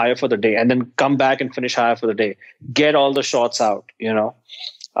finish higher for the day, and then come back and finish higher for the day. Get all the shots out, and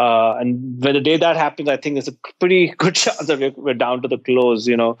when the day that happens, I think there's a pretty good chance that we're down to the close,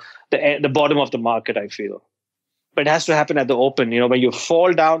 the bottom of the market, I feel. But it has to happen at the open, when you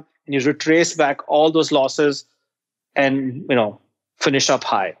fall down and you retrace back all those losses and, finish up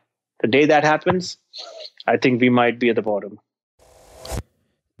high. The day that happens, I think we might be at the bottom.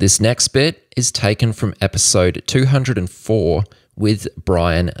 This next bit is taken from episode 204 with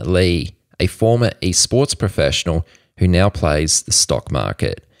Brian Lee, a former esports professional who now plays the stock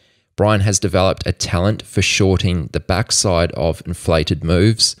market. Brian has developed a talent for shorting the backside of inflated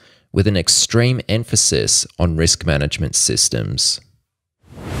moves with an extreme emphasis on risk management systems.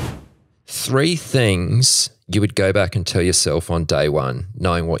 3 things you would go back and tell yourself on day one,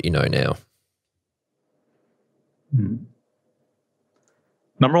 knowing what you know now.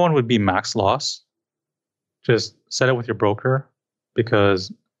 Number 1 would be max loss. Just set it with your broker,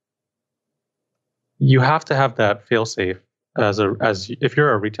 because you have to have that fail safe as if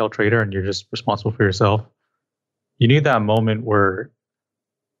you're a retail trader and you're just responsible for yourself. You need that moment where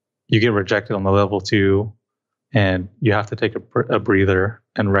you get rejected on the level 2 and you have to take a breather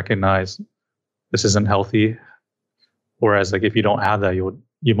and recognize this isn't healthy. Whereas if you don't have that,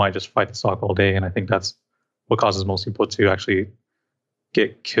 you might just fight the stock all day. And I think that's what causes most people to actually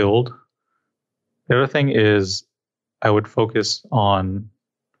get killed. The other thing is I would focus on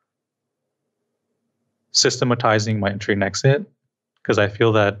systematizing my entry and exit, because I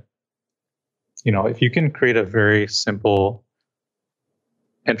feel that, if you can create a very simple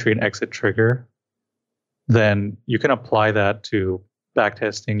entry and exit trigger, then you can apply that to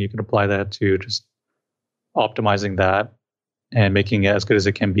backtesting. You can apply that to just optimizing that and making it as good as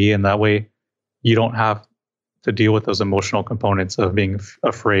it can be. And that way you don't have to deal with those emotional components of being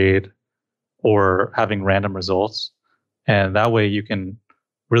afraid or having random results. And that way you can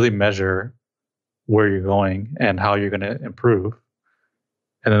really measure where you're going and how you're going to improve.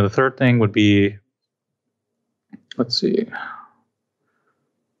 And then the third thing would be,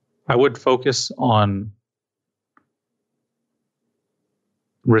 I would focus on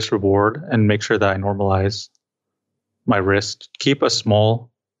risk reward and make sure that I normalize my risk. Keep a small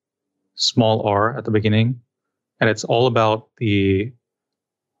R at the beginning. And it's all about the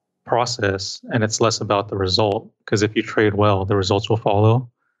process and it's less about the result. Because if you trade well, the results will follow.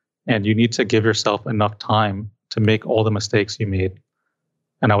 And you need to give yourself enough time to make all the mistakes you made.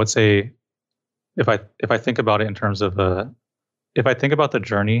 And I would say, if I think about it in terms of if I think about the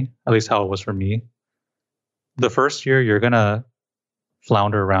journey, at least how it was for me, the first year you're gonna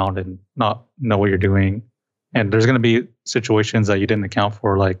flounder around and not know what you're doing, and there's gonna be situations that you didn't account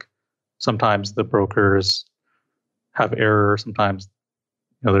for. Like sometimes the brokers have error. Sometimes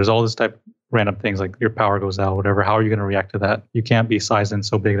there's all this type of random things like your power goes out, whatever. How are you going to react to that? You can't be sized in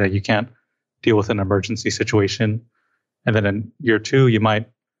so big that you can't deal with an emergency situation. And then in year 2, you might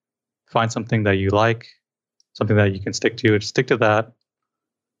find something that you like, something that you can stick to. Stick to that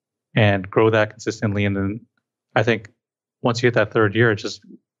and grow that consistently. And then I think once you hit that 3rd year, it's just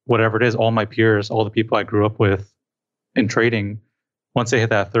whatever it is, all my peers, all the people I grew up with in trading, once they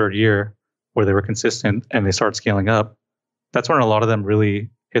hit that 3rd year where they were consistent and they start scaling up, that's when a lot of them really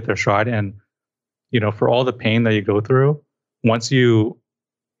hit their stride. And, for all the pain that you go through, once you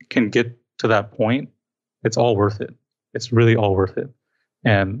can get to that point, it's all worth it. It's really all worth it.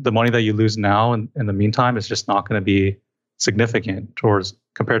 And the money that you lose now in the meantime is just not going to be significant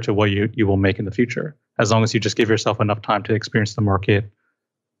compared to what you will make in the future. As long as you just give yourself enough time to experience the market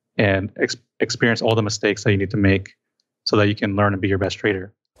and experience all the mistakes that you need to make so that you can learn and be your best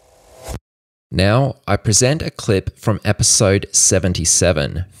trader. Now, I present a clip from episode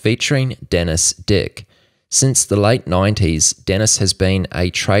 77 featuring Dennis Dick. Since the late 90s, Dennis has been a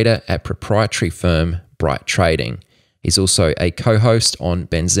trader at proprietary firm Bright Trading. He's also a co-host on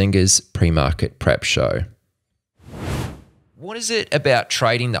Benzinga's pre-market prep show. What is it about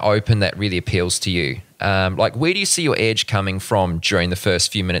trading the open that really appeals to you? Where do you see your edge coming from during the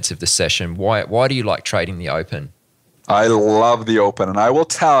first few minutes of the session? Why do you like trading the open? I love the open, and I will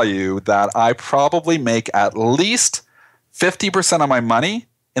tell you that I probably make at least 50% of my money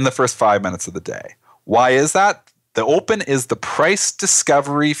in the first 5 minutes of the day. Why is that? The open is the price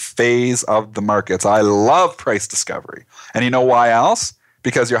discovery phase of the markets. I love price discovery. And you know why else?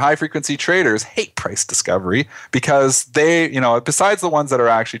 because your high frequency traders hate price discovery because they, besides the ones that are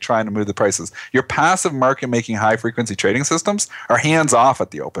actually trying to move the prices, your passive market making high frequency trading systems are hands off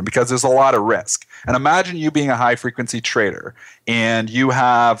at the open because there's a lot of risk. And imagine you being a high frequency trader and you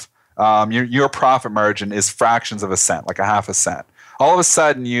have your profit margin is fractions of a cent, like a half a cent. All of a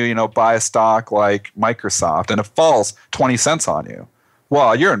sudden you buy a stock like Microsoft and it falls 20 cents on you.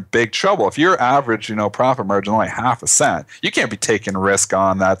 Well, you're in big trouble. If your average, profit margin only half a cent, you can't be taking risk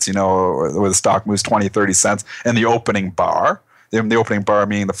on that, where the stock moves 20, 30 cents in the opening bar. The opening bar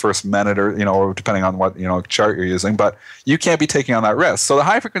meaning the first minute or, depending on what, chart you're using. But you can't be taking on that risk. So the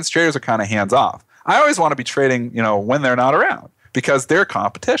high frequency traders are kind of hands off. I always want to be trading, when they're not around because they're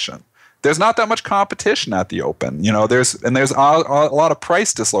competition. There's not that much competition at the open. There's a lot of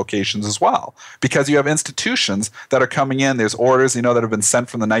price dislocations as well because you have institutions that are coming in. There's orders, that have been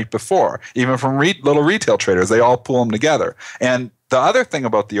sent from the night before, even from little retail traders. They all pull them together. And the other thing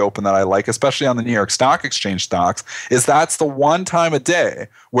about the open that I like, especially on the New York Stock Exchange stocks, is that's the one time a day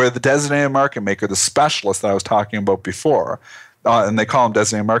where the designated market maker, the specialist that I was talking about before, and they call them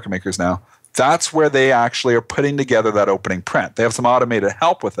designated market makers now, that's where they actually are putting together that opening print. They have some automated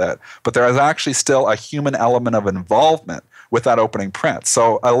help with it, but there is actually still a human element of involvement with that opening print.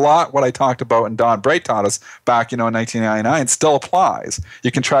 So a lot what I talked about and Don Bright taught us back, in 1999 still applies.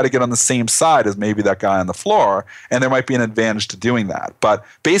 You can try to get on the same side as maybe that guy on the floor, and there might be an advantage to doing that. But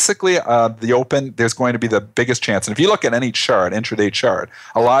basically, the open, there's going to be the biggest chance. And if you look at any chart, intraday chart,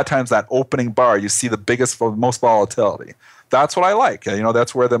 a lot of times that opening bar, you see the most volatility. That's what I like.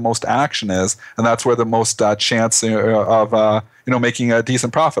 That's where the most action is, and that's where the most chance of making a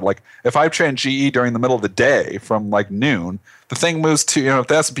decent profit. Like if I trade GE during the middle of the day from like noon, the thing moves to if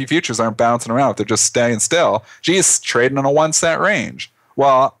the S&P futures aren't bouncing around, if they're just staying still, GE is trading in a 1 cent range.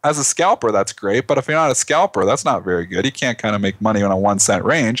 Well, as a scalper, that's great, but if you're not a scalper, that's not very good. You can't kind of make money on a 1 cent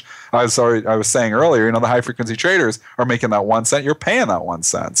range. I was saying earlier, the high frequency traders are making that 1 cent. You're paying that 1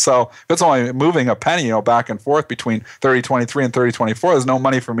 cent. So if it's only moving a penny, back and forth between 30.23 and 30.24, there's no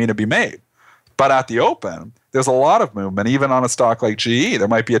money for me to be made. But at the open, there's a lot of movement. Even on a stock like GE, there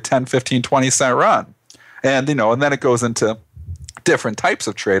might be a 10, 15, 20 cent run. And, and then it goes into different types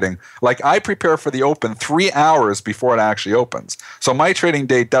of trading. Like I prepare for the open 3 hours before it actually opens. So my trading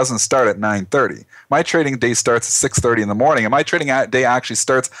day doesn't start at 9:30. My trading day starts at 6:30 in the morning, and my trading day actually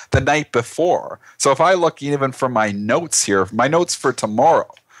starts the night before. So if I look even for my notes here, my notes for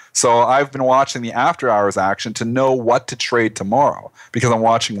tomorrow. So I've been watching the after hours action to know what to trade tomorrow because I'm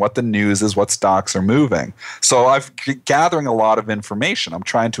watching what the news is, what stocks are moving. So I'm gathering a lot of information. I'm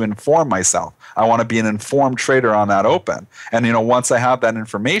trying to inform myself. I want to be an informed trader on that open. And, once I have that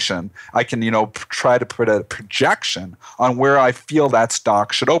information, I can, try to put a projection on where I feel that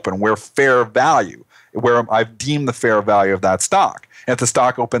stock should open, where I've deemed the fair value of that stock. And if the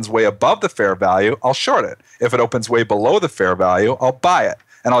stock opens way above the fair value, I'll short it. If it opens way below the fair value, I'll buy it.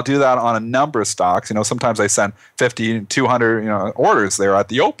 And I'll do that on a number of stocks. Sometimes I send 50, 200, orders there at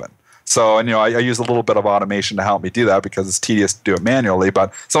the open. So, I use a little bit of automation to help me do that because it's tedious to do it manually.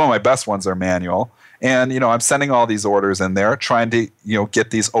 But some of my best ones are manual. And, I'm sending all these orders in there, trying to, get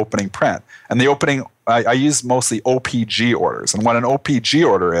these opening print. And the opening, I use mostly OPG orders. And what an OPG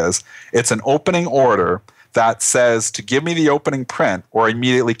order is, it's an opening order that says to give me the opening print or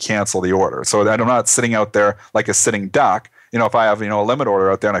immediately cancel the order. So that I'm not sitting out there like a sitting duck. If I have, a limit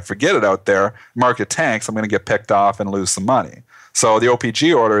order out there and I forget it out there, market tanks, I'm going to get picked off and lose some money. So the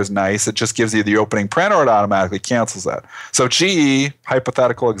OPG order is nice. It just gives you the opening print or it automatically cancels it. So GE,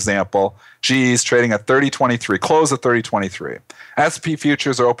 hypothetical example, GE is trading at 30.23, close at 30.23. S&P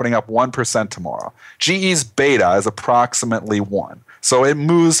futures are opening up 1% tomorrow. GE's beta is approximately 1. So it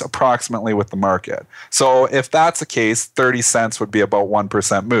moves approximately with the market. So if that's the case, 30 cents would be about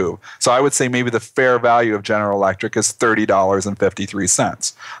 1% move. So I would say maybe the fair value of General Electric is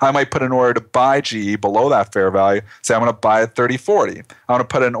 $30.53. I might put an order to buy GE below that fair value. Say I'm going to buy at 30.40. I'm going to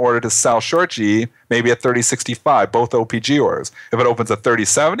put an order to sell short GE maybe at 30.65, both OPG orders. If it opens at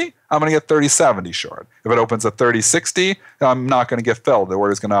 30.70, I'm going to get 30.70 short. If it opens at 30.60, I'm not going to get filled. The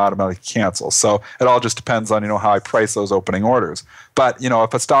order is going to automatically cancel. So it all just depends on, how I price those opening orders. But,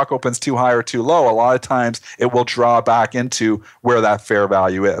 if a stock opens too high or too low, a lot of times it will draw back into where that fair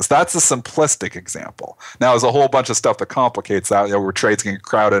value is. That's a simplistic example. Now, there's a whole bunch of stuff that complicates that, where trades can get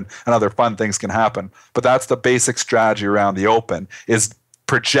crowded and other fun things can happen. But that's the basic strategy around the open, is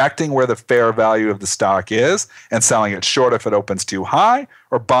projecting where the fair value of the stock is and selling it short if it opens too high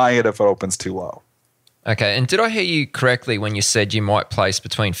or buying it if it opens too low. Okay, and did I hear you correctly when you said you might place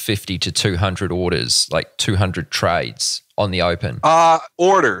between 50 to 200 orders, like 200 trades on the open?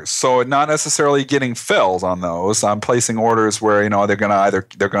 Orders. So not necessarily getting fills on those. I'm placing orders where, they're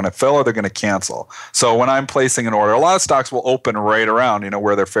going to fill or they're going to cancel. So when I'm placing an order, a lot of stocks will open right around,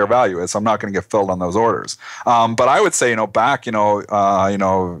 where their fair value is. So I'm not going to get filled on those orders. But I would say, back, going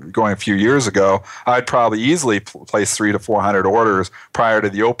a few years ago, I'd probably easily place 300 to 400 orders prior to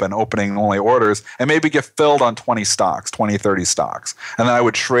the opening only orders, and maybe get filled on 20 stocks, 20, 30 stocks. And then I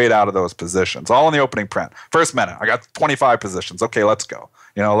would trade out of those positions, all in the opening print. First minute, I got 25 positions. Okay, let's go.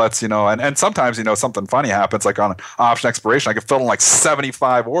 And sometimes, something funny happens, like on an option expiration, I get filled in like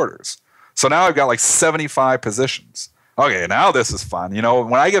 75 orders. So now I've got like 75 positions. Okay, now this is fun.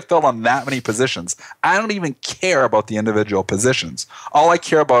 When I get filled on that many positions, I don't even care about the individual positions. All I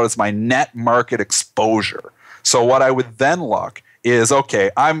care about is my net market exposure. So what I would then look is,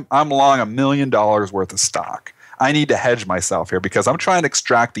 okay, I'm long $1 million worth of stock. I need to hedge myself here because I'm trying to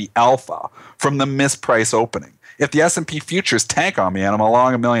extract the alpha from the misprice opening. If the S&P futures tank on me and I'm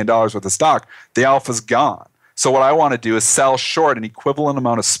long $1 million worth of stock, the alpha's gone. So what I want to do is sell short an equivalent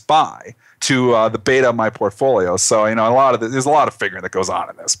amount of SPY to the beta of my portfolio. So, there's a lot of figuring that goes on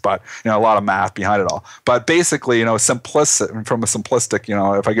in this, but, a lot of math behind it all. But basically, from a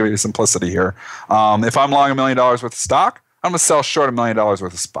simplistic, if I give you simplicity here, if I'm long $1 million worth of stock, I'm going to sell short $1 million worth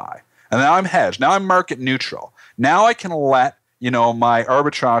of SPY. And now I'm hedged. Now I'm market neutral. Now I can let my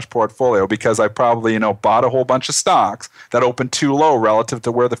arbitrage portfolio, because I probably, bought a whole bunch of stocks that opened too low relative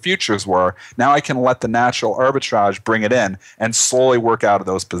to where the futures were. Now I can let the natural arbitrage bring it in and slowly work out of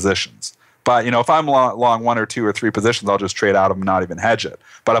those positions. But, if I'm long 1 or 2 or 3 positions, I'll just trade out of them and not even hedge it.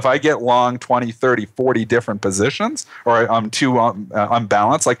 But if I get long 20, 30, 40 different positions, or I'm too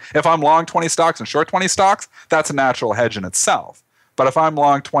unbalanced, like if I'm long 20 stocks and short 20 stocks, that's a natural hedge in itself. But if I'm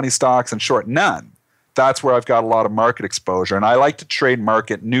long 20 stocks and short none, that's where I've got a lot of market exposure. And I like to trade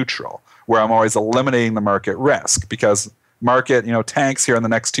market neutral, where I'm always eliminating the market risk, because market, tanks here in the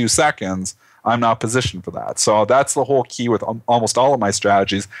next 2 seconds, I'm not positioned for that. So that's the whole key with almost all of my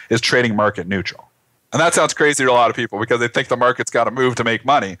strategies, is trading market neutral. And that sounds crazy to a lot of people because they think the market's got to move to make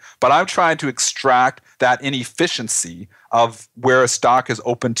money. But I'm trying to extract that inefficiency of where a stock is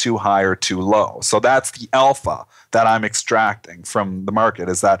open too high or too low. So that's the alpha that I'm extracting from the market,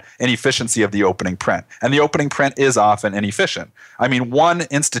 is that inefficiency of the opening print. And the opening print is often inefficient. I mean, one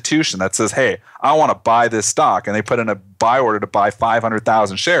institution that says, hey, I want to buy this stock, and they put in a buy order to buy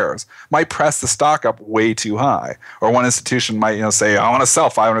 500,000 shares, might press the stock up way too high. Or one institution might say, I want to sell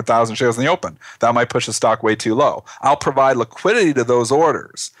 500,000 shares in the open. That might push the stock way too low. I'll provide liquidity to those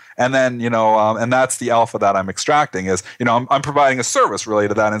orders. And then, and that's the alpha that I'm extracting is, I'm providing a service really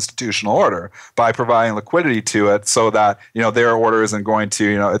to that institutional order by providing liquidity to it so that, their order isn't going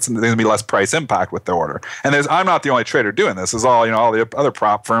to, there's going to be less price impact with the order. And I'm not the only trader doing this. Is all the other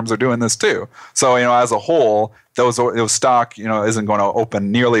prop firms are doing this too. So, as a whole, those stock, isn't going to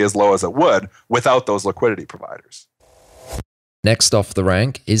open nearly as low as it would without those liquidity providers. Next off the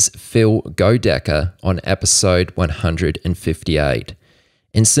rank is Phil Goedeker on episode 158.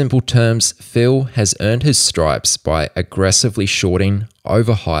 In simple terms, Phil has earned his stripes by aggressively shorting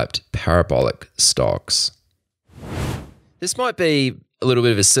overhyped parabolic stocks. This might be a little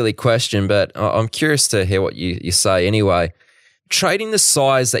bit of a silly question, but I'm curious to hear what you say anyway. Trading the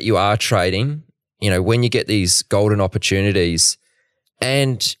size that you are trading, when you get these golden opportunities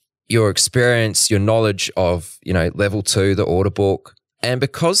and your experience, your knowledge of, level 2, the order book, and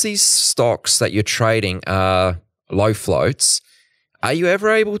because these stocks that you're trading are low floats, are you ever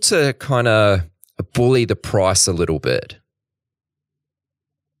able to kind of bully the price a little bit?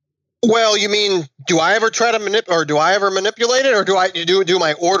 Well, you mean, do I ever try to manipulate it, or do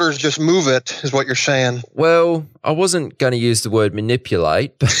my orders just move it? Is what you're saying? Well, I wasn't going to use the word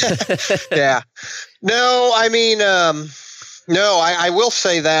manipulate. But yeah. No, I mean, no. I will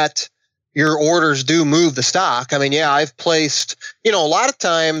say that your orders do move the stock. I mean, yeah, I've placed. A lot of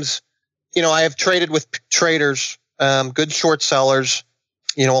times, I have traded with traders. Good short sellers,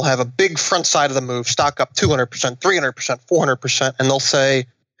 will have a big front side of the move, stock up 200%, 300%, 400%, and they'll say,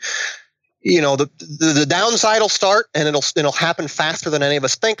 the downside will start and it'll happen faster than any of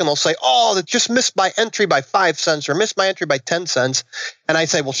us think, and they'll say, oh, that just missed my entry by 5 cents or missed my entry by 10 cents. And I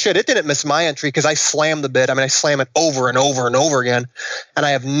say, well, shit, it didn't miss my entry because I slammed the bid. I mean, I slam it over and over and over again, and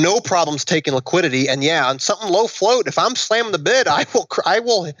I have no problems taking liquidity. And yeah, on something low float, if I'm slamming the bid, I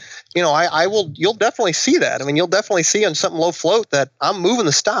will, you'll definitely see that. I mean, you'll definitely see on something low float that I'm moving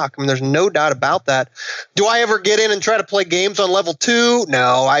the stock. I mean, there's no doubt about that. Do I ever get in and try to play games on level 2?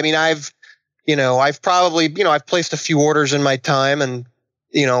 No. I mean, I've probably, I've placed a few orders in my time, and,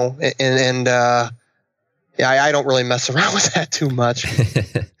 yeah, I don't really mess around with that too much.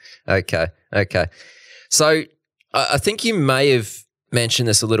 Okay. So I think you may have mentioned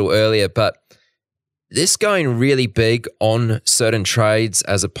this a little earlier, but this going really big on certain trades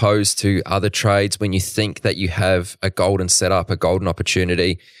as opposed to other trades when you think that you have a golden setup, a golden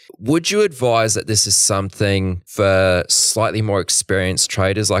opportunity. Would you advise that this is something for slightly more experienced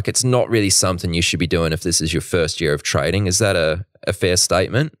traders? Like, it's not really something you should be doing if this is your first year of trading. Is that a fair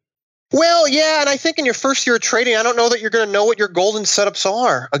statement? Well, yeah, and I think in your first year of trading, I don't know that you're going to know what your golden setups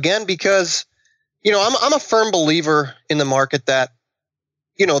are. Again, because, I'm a firm believer in the market that,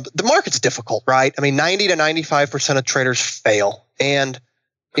 the market's difficult, right? I mean, 90 to 95% of traders fail. And,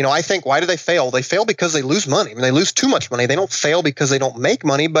 I think, why do they fail? They fail because they lose money. I mean, they lose too much money. They don't fail because they don't make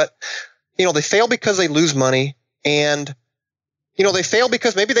money, but, they fail because they lose money. And, they fail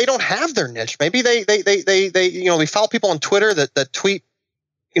because maybe they don't have their niche. Maybe they follow people on Twitter that tweet,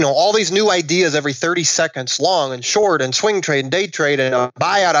 all these new ideas every 30 seconds, long and short and swing trade and day trade and a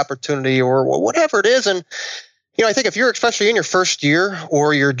buyout opportunity or whatever it is. And, I think if you're especially in your first year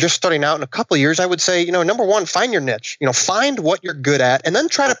or you're just starting out in a couple of years, I would say, number one, find your niche, find what you're good at and then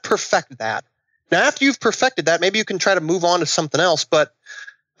try to perfect that. Now, after you've perfected that, maybe you can try to move on to something else. But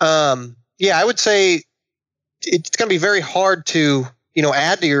I would say it's going to be very hard to,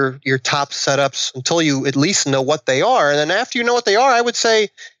 add to your top setups until you at least know what they are. And then after you know what they are, I would say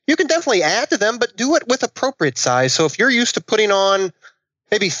you can definitely add to them, but do it with appropriate size. So if you're used to putting on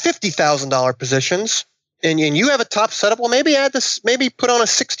maybe $50,000 positions, and you have a top setup, well, maybe put on a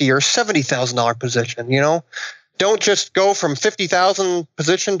 $60,000 or $70,000 position. Don't just go from $50,000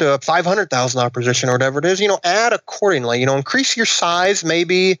 position to a $500,000 position or whatever it is. Add accordingly. Increase your size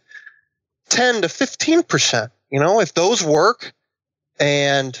maybe 10 to 15%. If those work,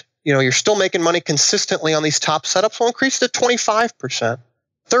 and you're still making money consistently on these top setups, we'll increase it to 25%,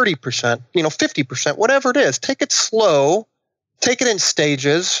 30%, 50%, whatever it is. Take it slow, take it in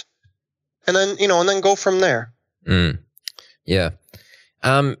stages. And then go from there. Yeah.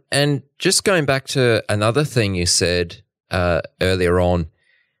 And just going back to another thing you said earlier on,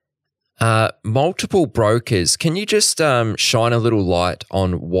 multiple brokers. Can you just shine a little light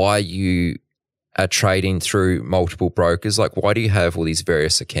on why you are trading through multiple brokers? Like, why do you have all these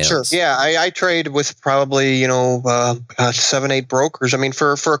various accounts? Sure. Yeah, I trade with probably 7-8 brokers. I mean,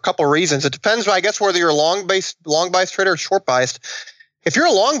 for a couple of reasons. It depends, I guess, whether you're a long bias trader or short biased. If you're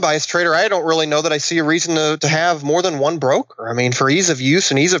a long bias trader, I don't really know that I see a reason to have more than one broker. I mean, for ease of use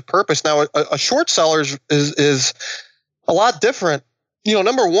and ease of purpose. Now, a short seller is a lot different.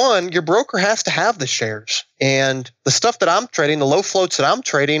 Number one, your broker has to have the shares. And the stuff that I'm trading, the low floats that I'm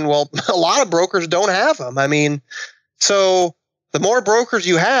trading, well, a lot of brokers don't have them. I mean, so the more brokers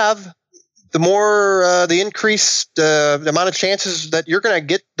you have, the more the increased the amount of chances that you're going to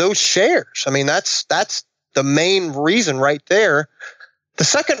get those shares. I mean, that's the main reason right there. The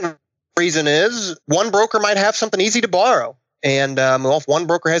second reason is one broker might have something easy to borrow. And if one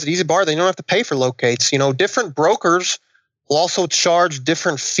broker has it easy to borrow, they don't have to pay for locates. Different brokers will also charge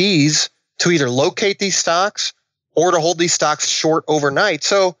different fees to either locate these stocks or to hold these stocks short overnight.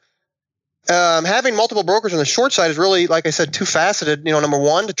 So having multiple brokers on the short side is really, like I said, two-faceted. Number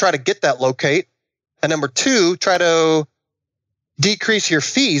one, to try to get that locate. And number two, try to decrease your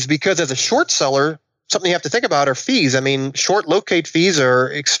fees, because as a short seller, something you have to think about are fees. I mean, short locate fees are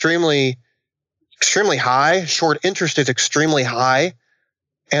extremely high. Short interest is extremely high.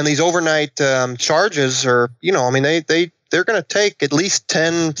 And these overnight charges are, they're going to take at least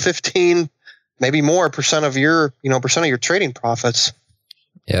 10, 15, maybe more percent of your trading profits.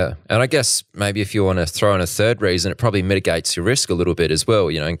 Yeah. And I guess maybe if you want to throw in a third reason, it probably mitigates your risk a little bit as well,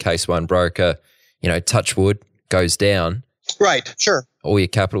 in case one broker, touch wood, goes down. Right. Sure. All your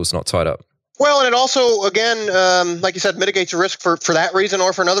capital's not tied up. Well, and it also, again, like you said, mitigates your risk for that reason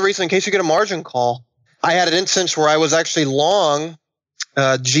or for another reason in case you get a margin call. I had an instance where I was actually long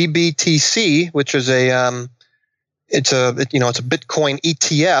GBTC, which is it's a Bitcoin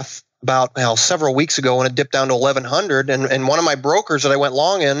ETF about several weeks ago when it dipped down to 1,100. And one of my brokers that I went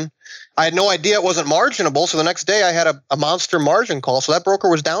long in, I had no idea it wasn't marginable. So the next day I had a monster margin call. So that broker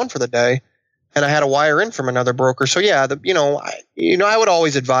was down for the day, and I had a wire in from another broker. So yeah, I would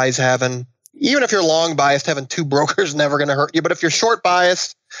always advise having, even if you're long biased, having two brokers never going to hurt you. But if you're short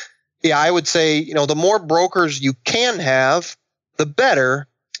biased, yeah, I would say, the more brokers you can have, the better.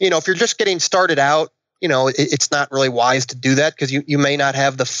 If you're just getting started out, it's not really wise to do that because you may not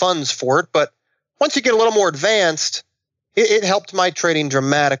have the funds for it. But once you get a little more advanced, it helped my trading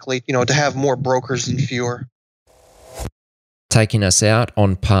dramatically, to have more brokers than fewer. Taking us out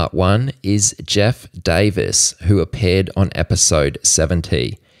on part 1 is Jeff Davis, who appeared on episode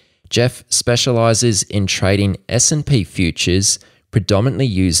 70. Jeff specializes in trading S&P futures, predominantly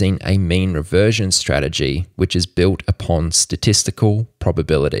using a mean reversion strategy, which is built upon statistical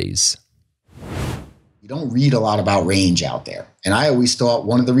probabilities. You don't read a lot about range out there. And I always thought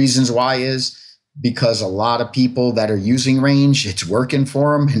one of the reasons why is because a lot of people that are using range, it's working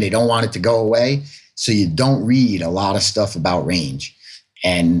for them and they don't want it to go away. So you don't read a lot of stuff about range.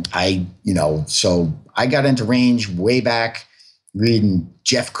 And so I got into range way back reading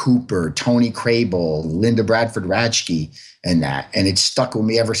Jeff Cooper, Tony Crable, Linda Bradford Ratchke, and that. And it's stuck with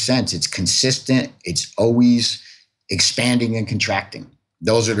me ever since. It's consistent. It's always expanding and contracting.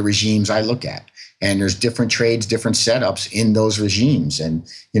 Those are the regimes I look at. And there's different trades, different setups in those regimes. And,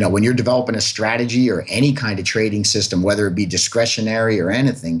 when you're developing a strategy or any kind of trading system, whether it be discretionary or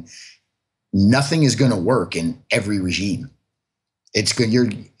anything, nothing is going to work in every regime. It's good.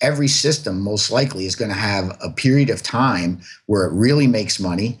 Every system most likely is going to have a period of time where it really makes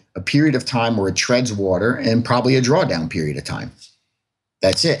money, a period of time where it treads water, and probably a drawdown period of time.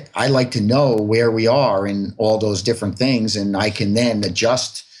 That's it. I like to know where we are in all those different things, and I can then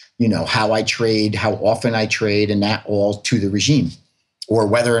adjust, how I trade, how often I trade, and that all to the regime, or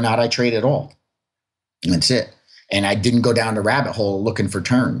whether or not I trade at all. And that's it. And I didn't go down the rabbit hole looking for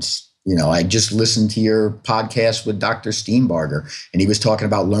turns. I just listened to your podcast with Dr. Steenbarger, and he was talking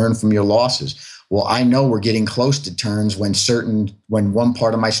about learn from your losses. Well, I know we're getting close to turns when one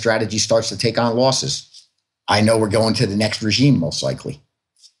part of my strategy starts to take on losses. I know we're going to the next regime, most likely.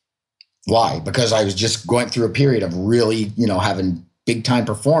 Why? Because I was just going through a period of really, having big time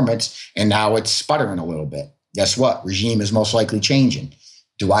performance, and now it's sputtering a little bit. Guess what? Regime is most likely changing.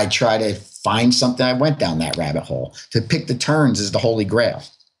 Do I try to find something? I went down that rabbit hole. To pick the turns is the holy grail.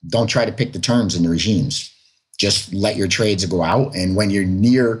 Don't try to pick the turns in the regimes. Just let your trades go out. And when you're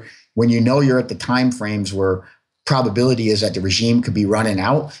you're at the time frames where probability is that the regime could be running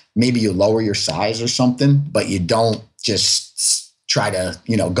out, maybe you lower your size or something, but you don't just try to,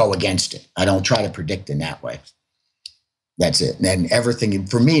 go against it. I don't try to predict in that way. That's it. And then everything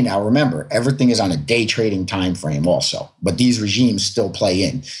for me now, remember, everything is on a day trading time frame also, but these regimes still play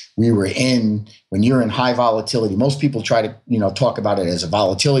in. When you're in high volatility, most people try to, talk about it as a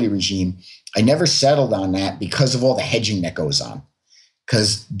volatility regime. I never settled on that because of all the hedging that goes on,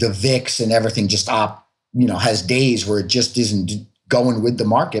 because the VIX and everything just has days where it just isn't going with the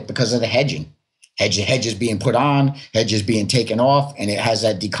market because of the hedging. Hedges being put on, hedges being taken off, and it has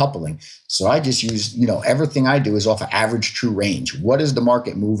that decoupling. So I just use, everything I do is off of average true range. What is the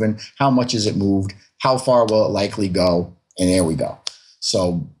market moving? How much is it moved? How far will it likely go? And there we go.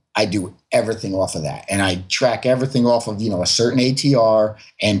 So I do everything off of that. And I track everything off of, a certain ATR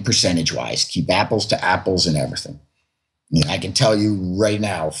and percentage wise, keep apples to apples and everything. I can tell you right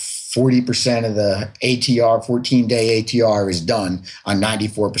now, 40% of the ATR, 14-day ATR is done on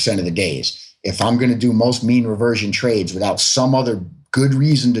 94% of the days. If I'm going to do most mean reversion trades without some other good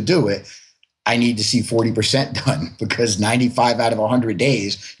reason to do it, I need to see 40% done, because 95 out of 100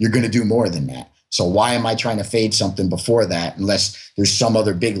 days, you're going to do more than that. So why am I trying to fade something before that unless there's some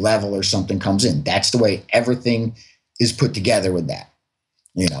other big level or something comes in? That's the way everything is put together with that.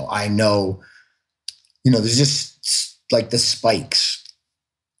 I know, there's just like the spikes.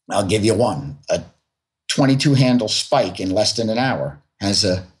 I'll give you one. A 22 handle spike in less than an hour has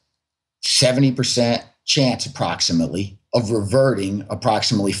a 70% chance approximately of reverting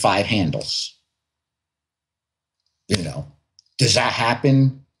approximately 5 handles. Does that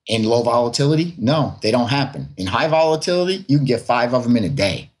happen in low volatility? No, they don't happen. In high volatility, you can get 5 of them in a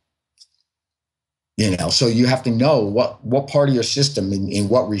day. So you have to know what part of your system in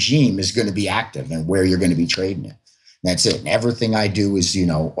what regime is going to be active and where you're going to be trading it. That's it. And everything I do is,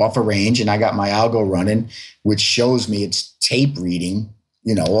 off a range, and I got my algo running, which shows me it's tape reading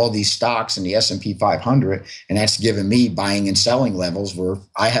all these stocks in the S&P 500, and that's given me buying and selling levels where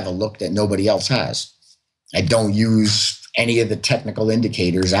I have a look that nobody else has. I don't use any of the technical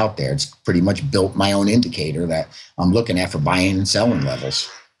indicators out there. It's pretty much built my own indicator that I'm looking at for buying and selling levels.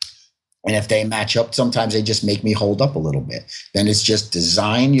 And if they match up, sometimes they just make me hold up a little bit. Then it's just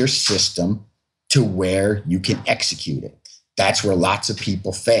design your system to where you can execute it. That's where lots of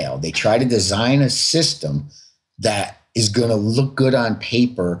people fail. They try to design a system that is going to look good on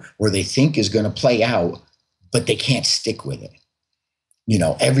paper or they think is going to play out, but they can't stick with it.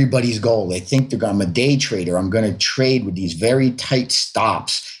 Everybody's goal, they think I'm a day trader. I'm going to trade with these very tight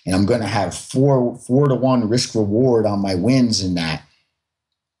stops, and I'm going to have 4-to-1 risk reward on my wins and that.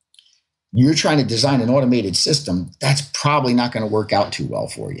 You're trying to design an automated system. That's probably not going to work out too well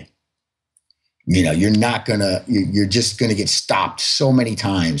for you. You're just going to get stopped so many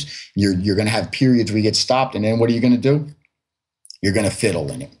times. You're going to have periods where you get stopped. And then what are you going to do? You're going to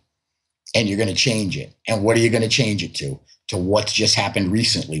fiddle in it, and you're going to change it. And what are you going to change it to? to what's just happened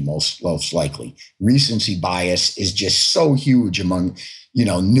recently, most likely. Recency bias is just so huge among,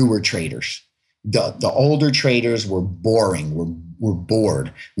 newer traders. The older traders were boring. We're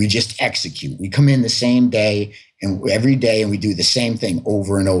bored. We just execute. We come in the same day and every day and we do the same thing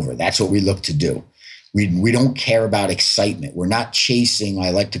over and over. That's what we look to do. We don't care about excitement. We're not chasing,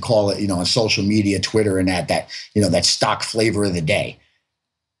 I like to call it, on social media, Twitter and that stock flavor of the day.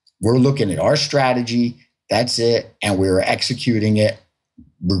 We're looking at our strategy. That's it. And we're executing it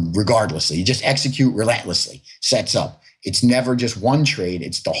regardlessly. You just execute relentlessly. Sets up. It's never just one trade.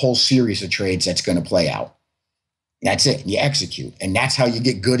 It's the whole series of trades that's going to play out. That's it. You execute. And that's how you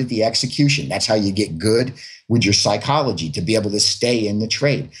get good at the execution. That's how you get good with your psychology to be able to stay in the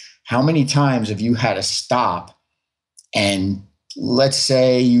trade. How many times have you had a stop and let's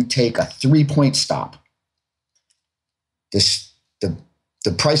say you take a 3-point stop?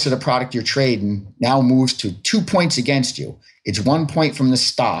 The price of the product you're trading now moves to 2 points against you. It's 1 point from the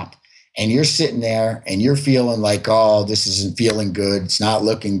stop. And you're sitting there and you're feeling like, oh, this isn't feeling good. It's not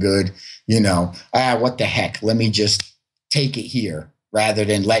looking good. What the heck? Let me just take it here rather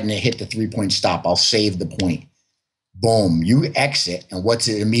than letting it hit the 3-point stop. I'll save the point. Boom. You exit. And what's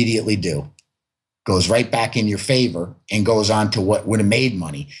it immediately do? Goes right back in your favor and goes on to what would have made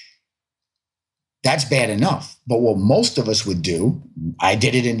money. That's bad enough. But what most of us would do, I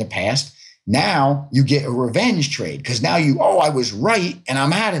did it in the past. Now you get a revenge trade because now I was right and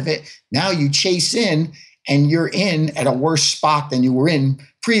I'm out of it. Now you chase in and you're in at a worse spot than you were in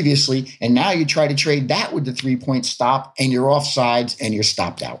previously. And now you try to trade that with the 3-point stop and you're offsides and you're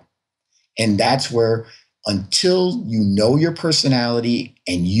stopped out. And that's where until you know your personality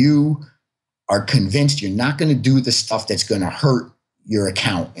and you are convinced you're not going to do the stuff that's going to hurt your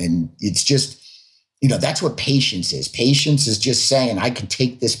account. And it's just, that's what patience is. Patience is just saying, I can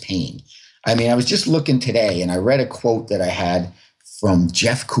take this pain. I mean, I was just looking today and I read a quote that I had from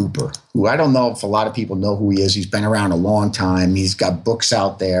Jeff Cooper, who I don't know if a lot of people know who he is. He's been around a long time. He's got books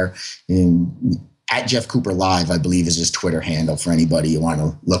out there. And at Jeff Cooper Live, I believe, is his Twitter handle for anybody who want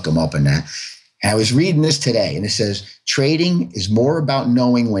to look him up in that. And I was reading this today and it says, trading is more about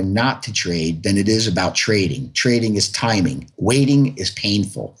knowing when not to trade than it is about trading. Trading is timing. Waiting is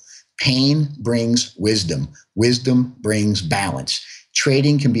painful. Pain brings wisdom. Wisdom brings balance.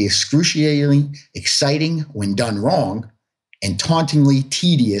 Trading can be excruciatingly exciting when done wrong and tauntingly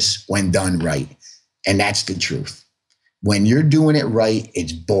tedious when done right. And that's the truth. When you're doing it right,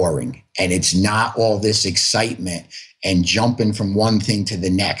 it's boring and it's not all this excitement and jumping from one thing to the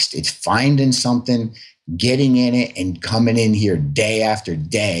next. It's finding something, getting in it and coming in here day after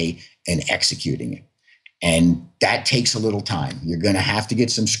day and executing it. And that takes a little time. You're going to have to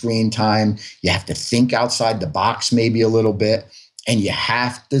get some screen time. You have to think outside the box maybe a little bit. And you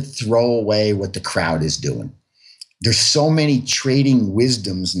have to throw away what the crowd is doing. There's so many trading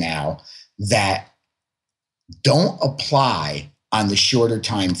wisdoms now that don't apply on the shorter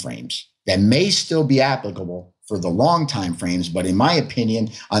time frames that may still be applicable for the long time frames. But in my opinion,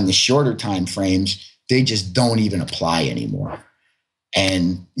 on the shorter time frames, they just don't even apply anymore.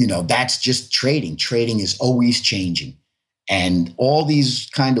 And, that's just trading. Trading is always changing. And all these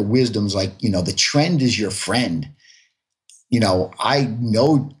kind of wisdoms like, the trend is your friend. I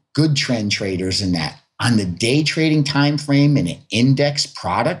know good trend traders in that on the day trading time frame in an index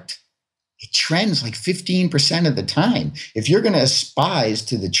product, it trends like 15% of the time. If you're going to aspire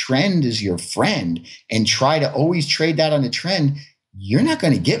to the trend as your friend and try to always trade that on the trend, you're not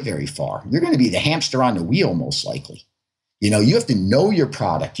going to get very far. You're going to be the hamster on the wheel, most likely. You have to know your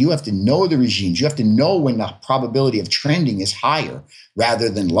product. You have to know the regimes. You have to know when the probability of trending is higher rather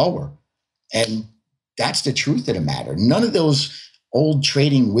than lower. And that's the truth of the matter. None of those old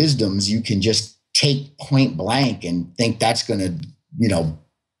trading wisdoms you can just take point blank and think that's going to,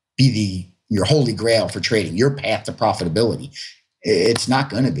 be your holy grail for trading, your path to profitability. It's not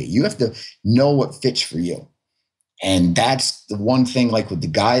going to be. You have to know what fits for you. And that's the one thing, like with the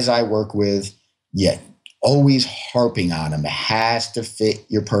guys I work with, always harping on them. It has to fit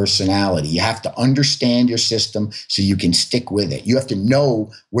your personality. You have to understand your system so you can stick with it. You have to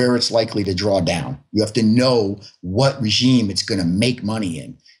know where it's likely to draw down. You have to know what regime it's going to make money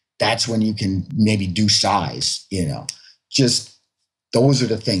in. That's when you can maybe do size, just those are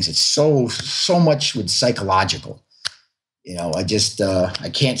the things. It's so much with psychological,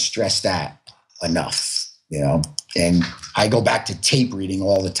 I can't stress that enough, and I go back to tape reading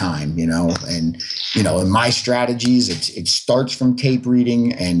all the time, and, in my strategies, it starts from tape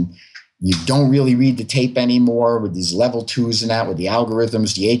reading and you don't really read the tape anymore with these level 2s and that with the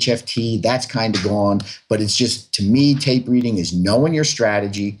algorithms, the HFT, that's kind of gone. But it's just, to me, tape reading is knowing your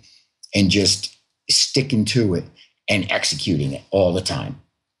strategy and just sticking to it and executing it all the time.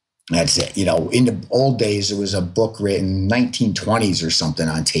 That's it. You know, in the old days, there was a book written 1920s or something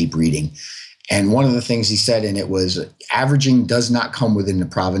on tape reading. And one of the things he said in it was, averaging does not come within the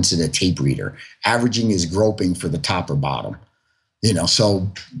province of the tape reader. Averaging is groping for the top or bottom. You know,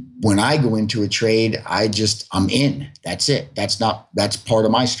 so when I go into a trade, I'm in. That's it. That's part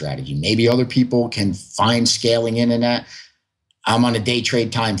of my strategy. Maybe other people can find scaling in that. I'm on a day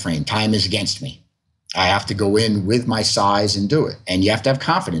trade time frame. Time is against me. I have to go in with my size and do it. And you have to have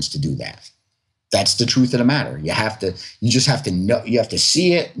confidence to do that. That's the truth of the matter. You just have to know, you have to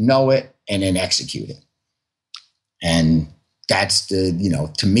see it, know it, and then execute it. And that's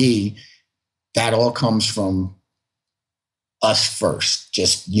to me, that all comes from us first.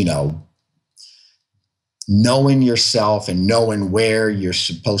 Just, knowing yourself and knowing where you're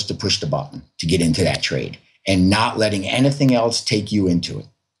supposed to push the button to get into that trade and not letting anything else take you into it.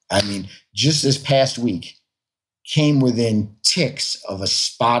 I mean, just this past week came within ticks of a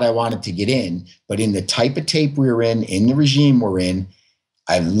spot I wanted to get in, but in the type of tape we're in the regime we're in,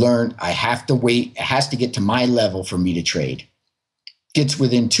 I've learned I have to wait. It has to get to my level for me to trade. Gets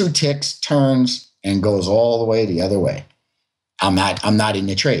within 2 ticks, turns, and goes all the way the other way. I'm not in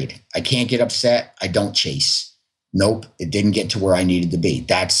the trade. I can't get upset. I don't chase. Nope, it didn't get to where I needed to be.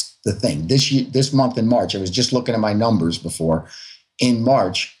 That's the thing. This month in March, I was just looking at my numbers before. In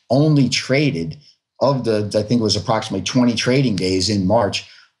March, only traded I think it was approximately 20 trading days in March,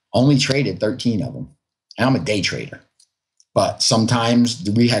 only traded 13 of them. And I'm a day trader. But sometimes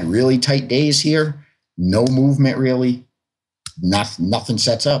we had really tight days here, no movement really, nothing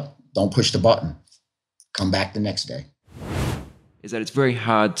sets up. Don't push the button. Come back the next day. Is that it's very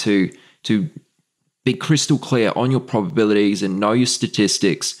hard to be crystal clear on your probabilities and know your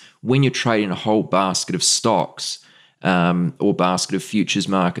statistics when you're trading a whole basket of stocks or basket of futures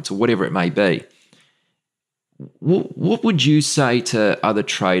markets or whatever it may be. What would you say to other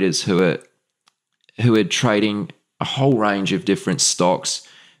traders who are trading a whole range of different stocks?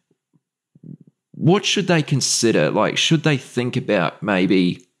 What should they consider? Like, should they think about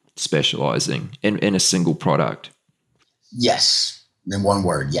maybe specializing in a single product? Yes. In one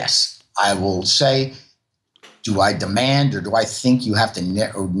word, yes. I will say, do I demand or do I think you have to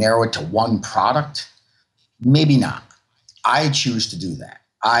narrow it to one product? Maybe not. I choose to do that.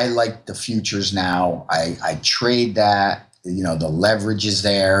 I like the futures now. I trade that. The leverage is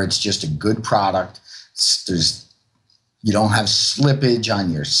there. It's just a good product. You don't have slippage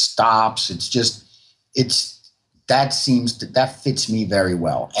on your stops. That fits me very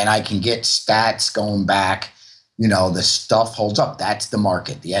well. And I can get stats going back. The stuff holds up. That's the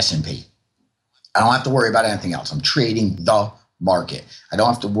market, the S&P. I don't have to worry about anything else. I'm trading the market. I don't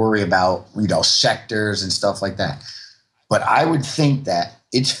have to worry about, sectors and stuff like that. But I would think that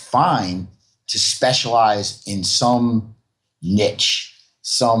it's fine to specialize in some niche.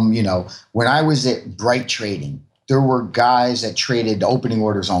 When I was at Bright Trading, there were guys that traded opening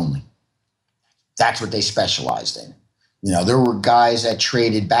orders only. That's what they specialized in. There were guys that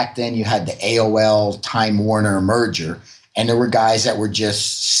traded back then. You had the AOL Time Warner merger, and there were guys that were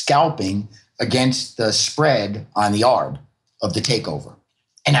just scalping against the spread on the ARB of the takeover.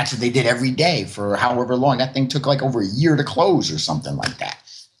 And that's what they did every day for however long. That thing took like over a year to close or something like that.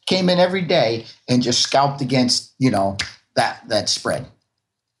 Came in every day and just scalped against, that spread.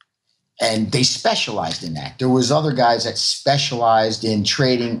 And they specialized in that. There was other guys that specialized in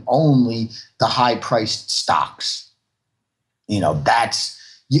trading only the high-priced stocks. You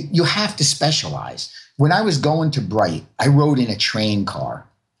have to specialize. When I was going to Bright, I rode in a train car.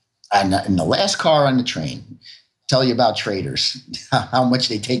 And in the last car on the train, tell you about traders, how much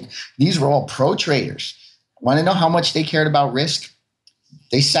they take. These were all pro traders. Want to know how much they cared about risk?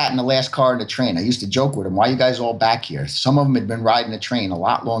 They sat in the last car on the train. I used to joke with them, why are you guys all back here? Some of them had been riding the train a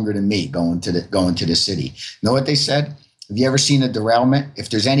lot longer than me going to the city. Know what they said? Have you ever seen a derailment? If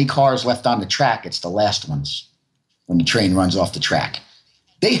there's any cars left on the track, it's the last ones when the train runs off the track.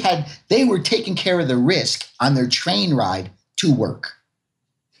 They were taking care of the risk on their train ride to work.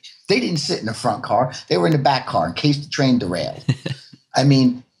 They didn't sit in the front car. They were in the back car in case the train derailed. I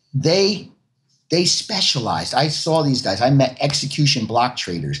mean, they specialized. I saw these guys. I met execution block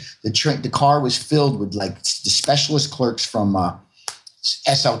traders. The car was filled with like the specialist clerks from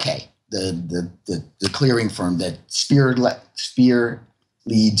SLK, the clearing firm that Spear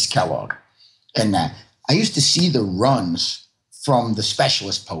leads Kellogg. And I used to see the runs from the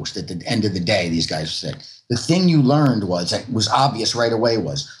specialist post at the end of the day. These guys said, the thing you learned was obvious right away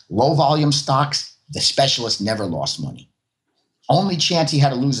was low volume stocks, the specialist never lost money. Only chance he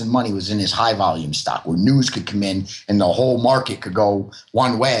had of losing money was in his high volume stock where news could come in and the whole market could go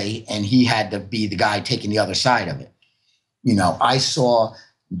one way and he had to be the guy taking the other side of it. I saw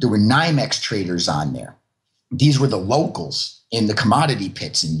there were NYMEX traders on there. These were the locals in the commodity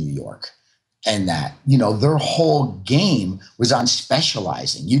pits in New York. And that, their whole game was on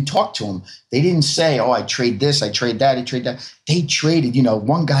specializing. You talk to them, they didn't say, oh, I trade this, I trade that, I trade that. They traded,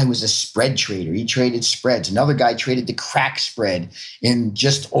 one guy was a spread trader. He traded spreads. Another guy traded the crack spread in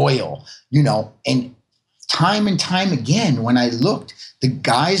just oil, and time again, when I looked, the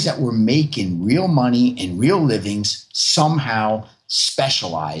guys that were making real money and real livings somehow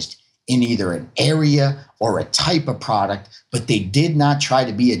specialized in either an area or a type of product, but they did not try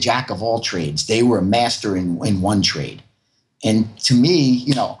to be a jack of all trades. They were a master in one trade. And to me,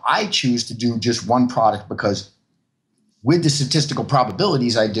 I choose to do just one product because with the statistical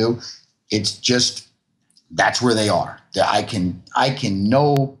probabilities I do, it's just, that's where they are. I can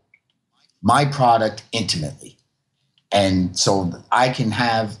know my product intimately. And so I can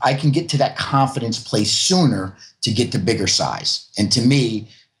get to that confidence place sooner to get to bigger size. And to me,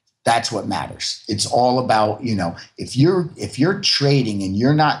 that's what matters. It's all about, if you're trading and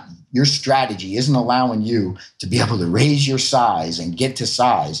your strategy isn't allowing you to be able to raise your size and get to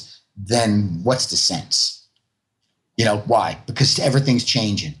size, then what's the sense? Why? Because everything's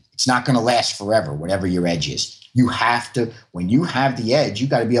changing. It's not going to last forever, whatever your edge is. You have to, when you have the edge, you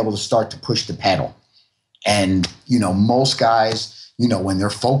got to be able to start to push the pedal. And, most guys, when their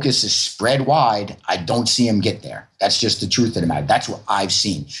focus is spread wide, I don't see them get there. That's just the truth of the matter. That's what I've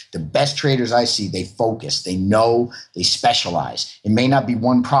seen. The best traders I see, they focus, they know, they specialize. It may not be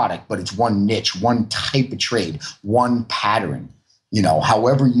one product, but it's one niche, one type of trade, one pattern,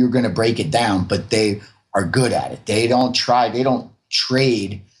 however you're going to break it down, but they are good at it. They don't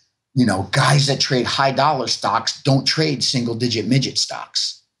trade, guys that trade high dollar stocks don't trade single digit midget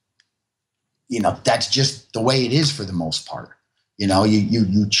stocks. That's just the way it is for the most part.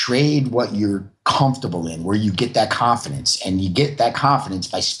 You trade what you're comfortable in, where you get that confidence, and you get that confidence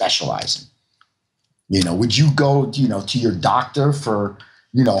by specializing. Would you go, to your doctor for,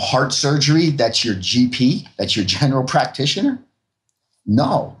 heart surgery? That's your GP. That's your general practitioner.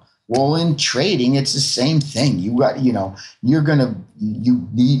 No. Well, in trading, it's the same thing. You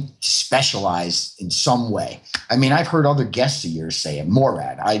need to specialize in some way. I mean, I've heard other guests of yours say it.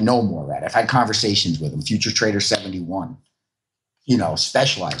 Morad, I know Morad. I've had conversations with him. Future Trader 71.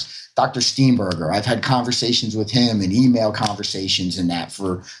 Specialized. Dr. Steenberger, I've had conversations with him and email conversations and that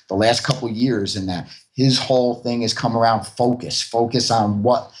for the last couple of years, and that his whole thing has come around focus on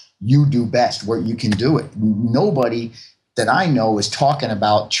what you do best, where you can do it. Nobody that I know is talking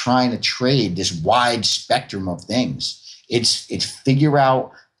about trying to trade this wide spectrum of things. It's figure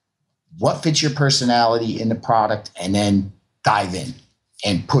out what fits your personality in the product and then dive in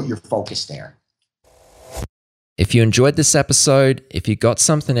and put your focus there. If you enjoyed this episode, if you got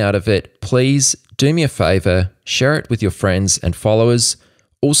something out of it, please do me a favor, share it with your friends and followers.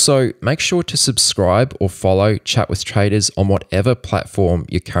 Also, make sure to subscribe or follow Chat with Traders on whatever platform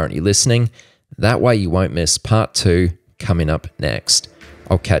you're currently listening. That way you won't miss part 2 coming up next.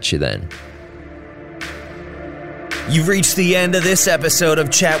 I'll catch you then. You've reached the end of this episode of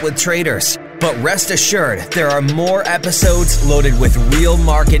Chat with Traders. But rest assured, there are more episodes loaded with real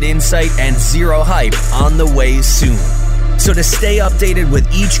market insight and zero hype on the way soon. So to stay updated with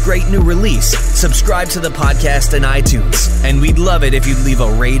each great new release, subscribe to the podcast in iTunes. And we'd love it if you'd leave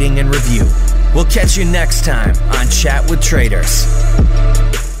a rating and review. We'll catch you next time on Chat with Traders.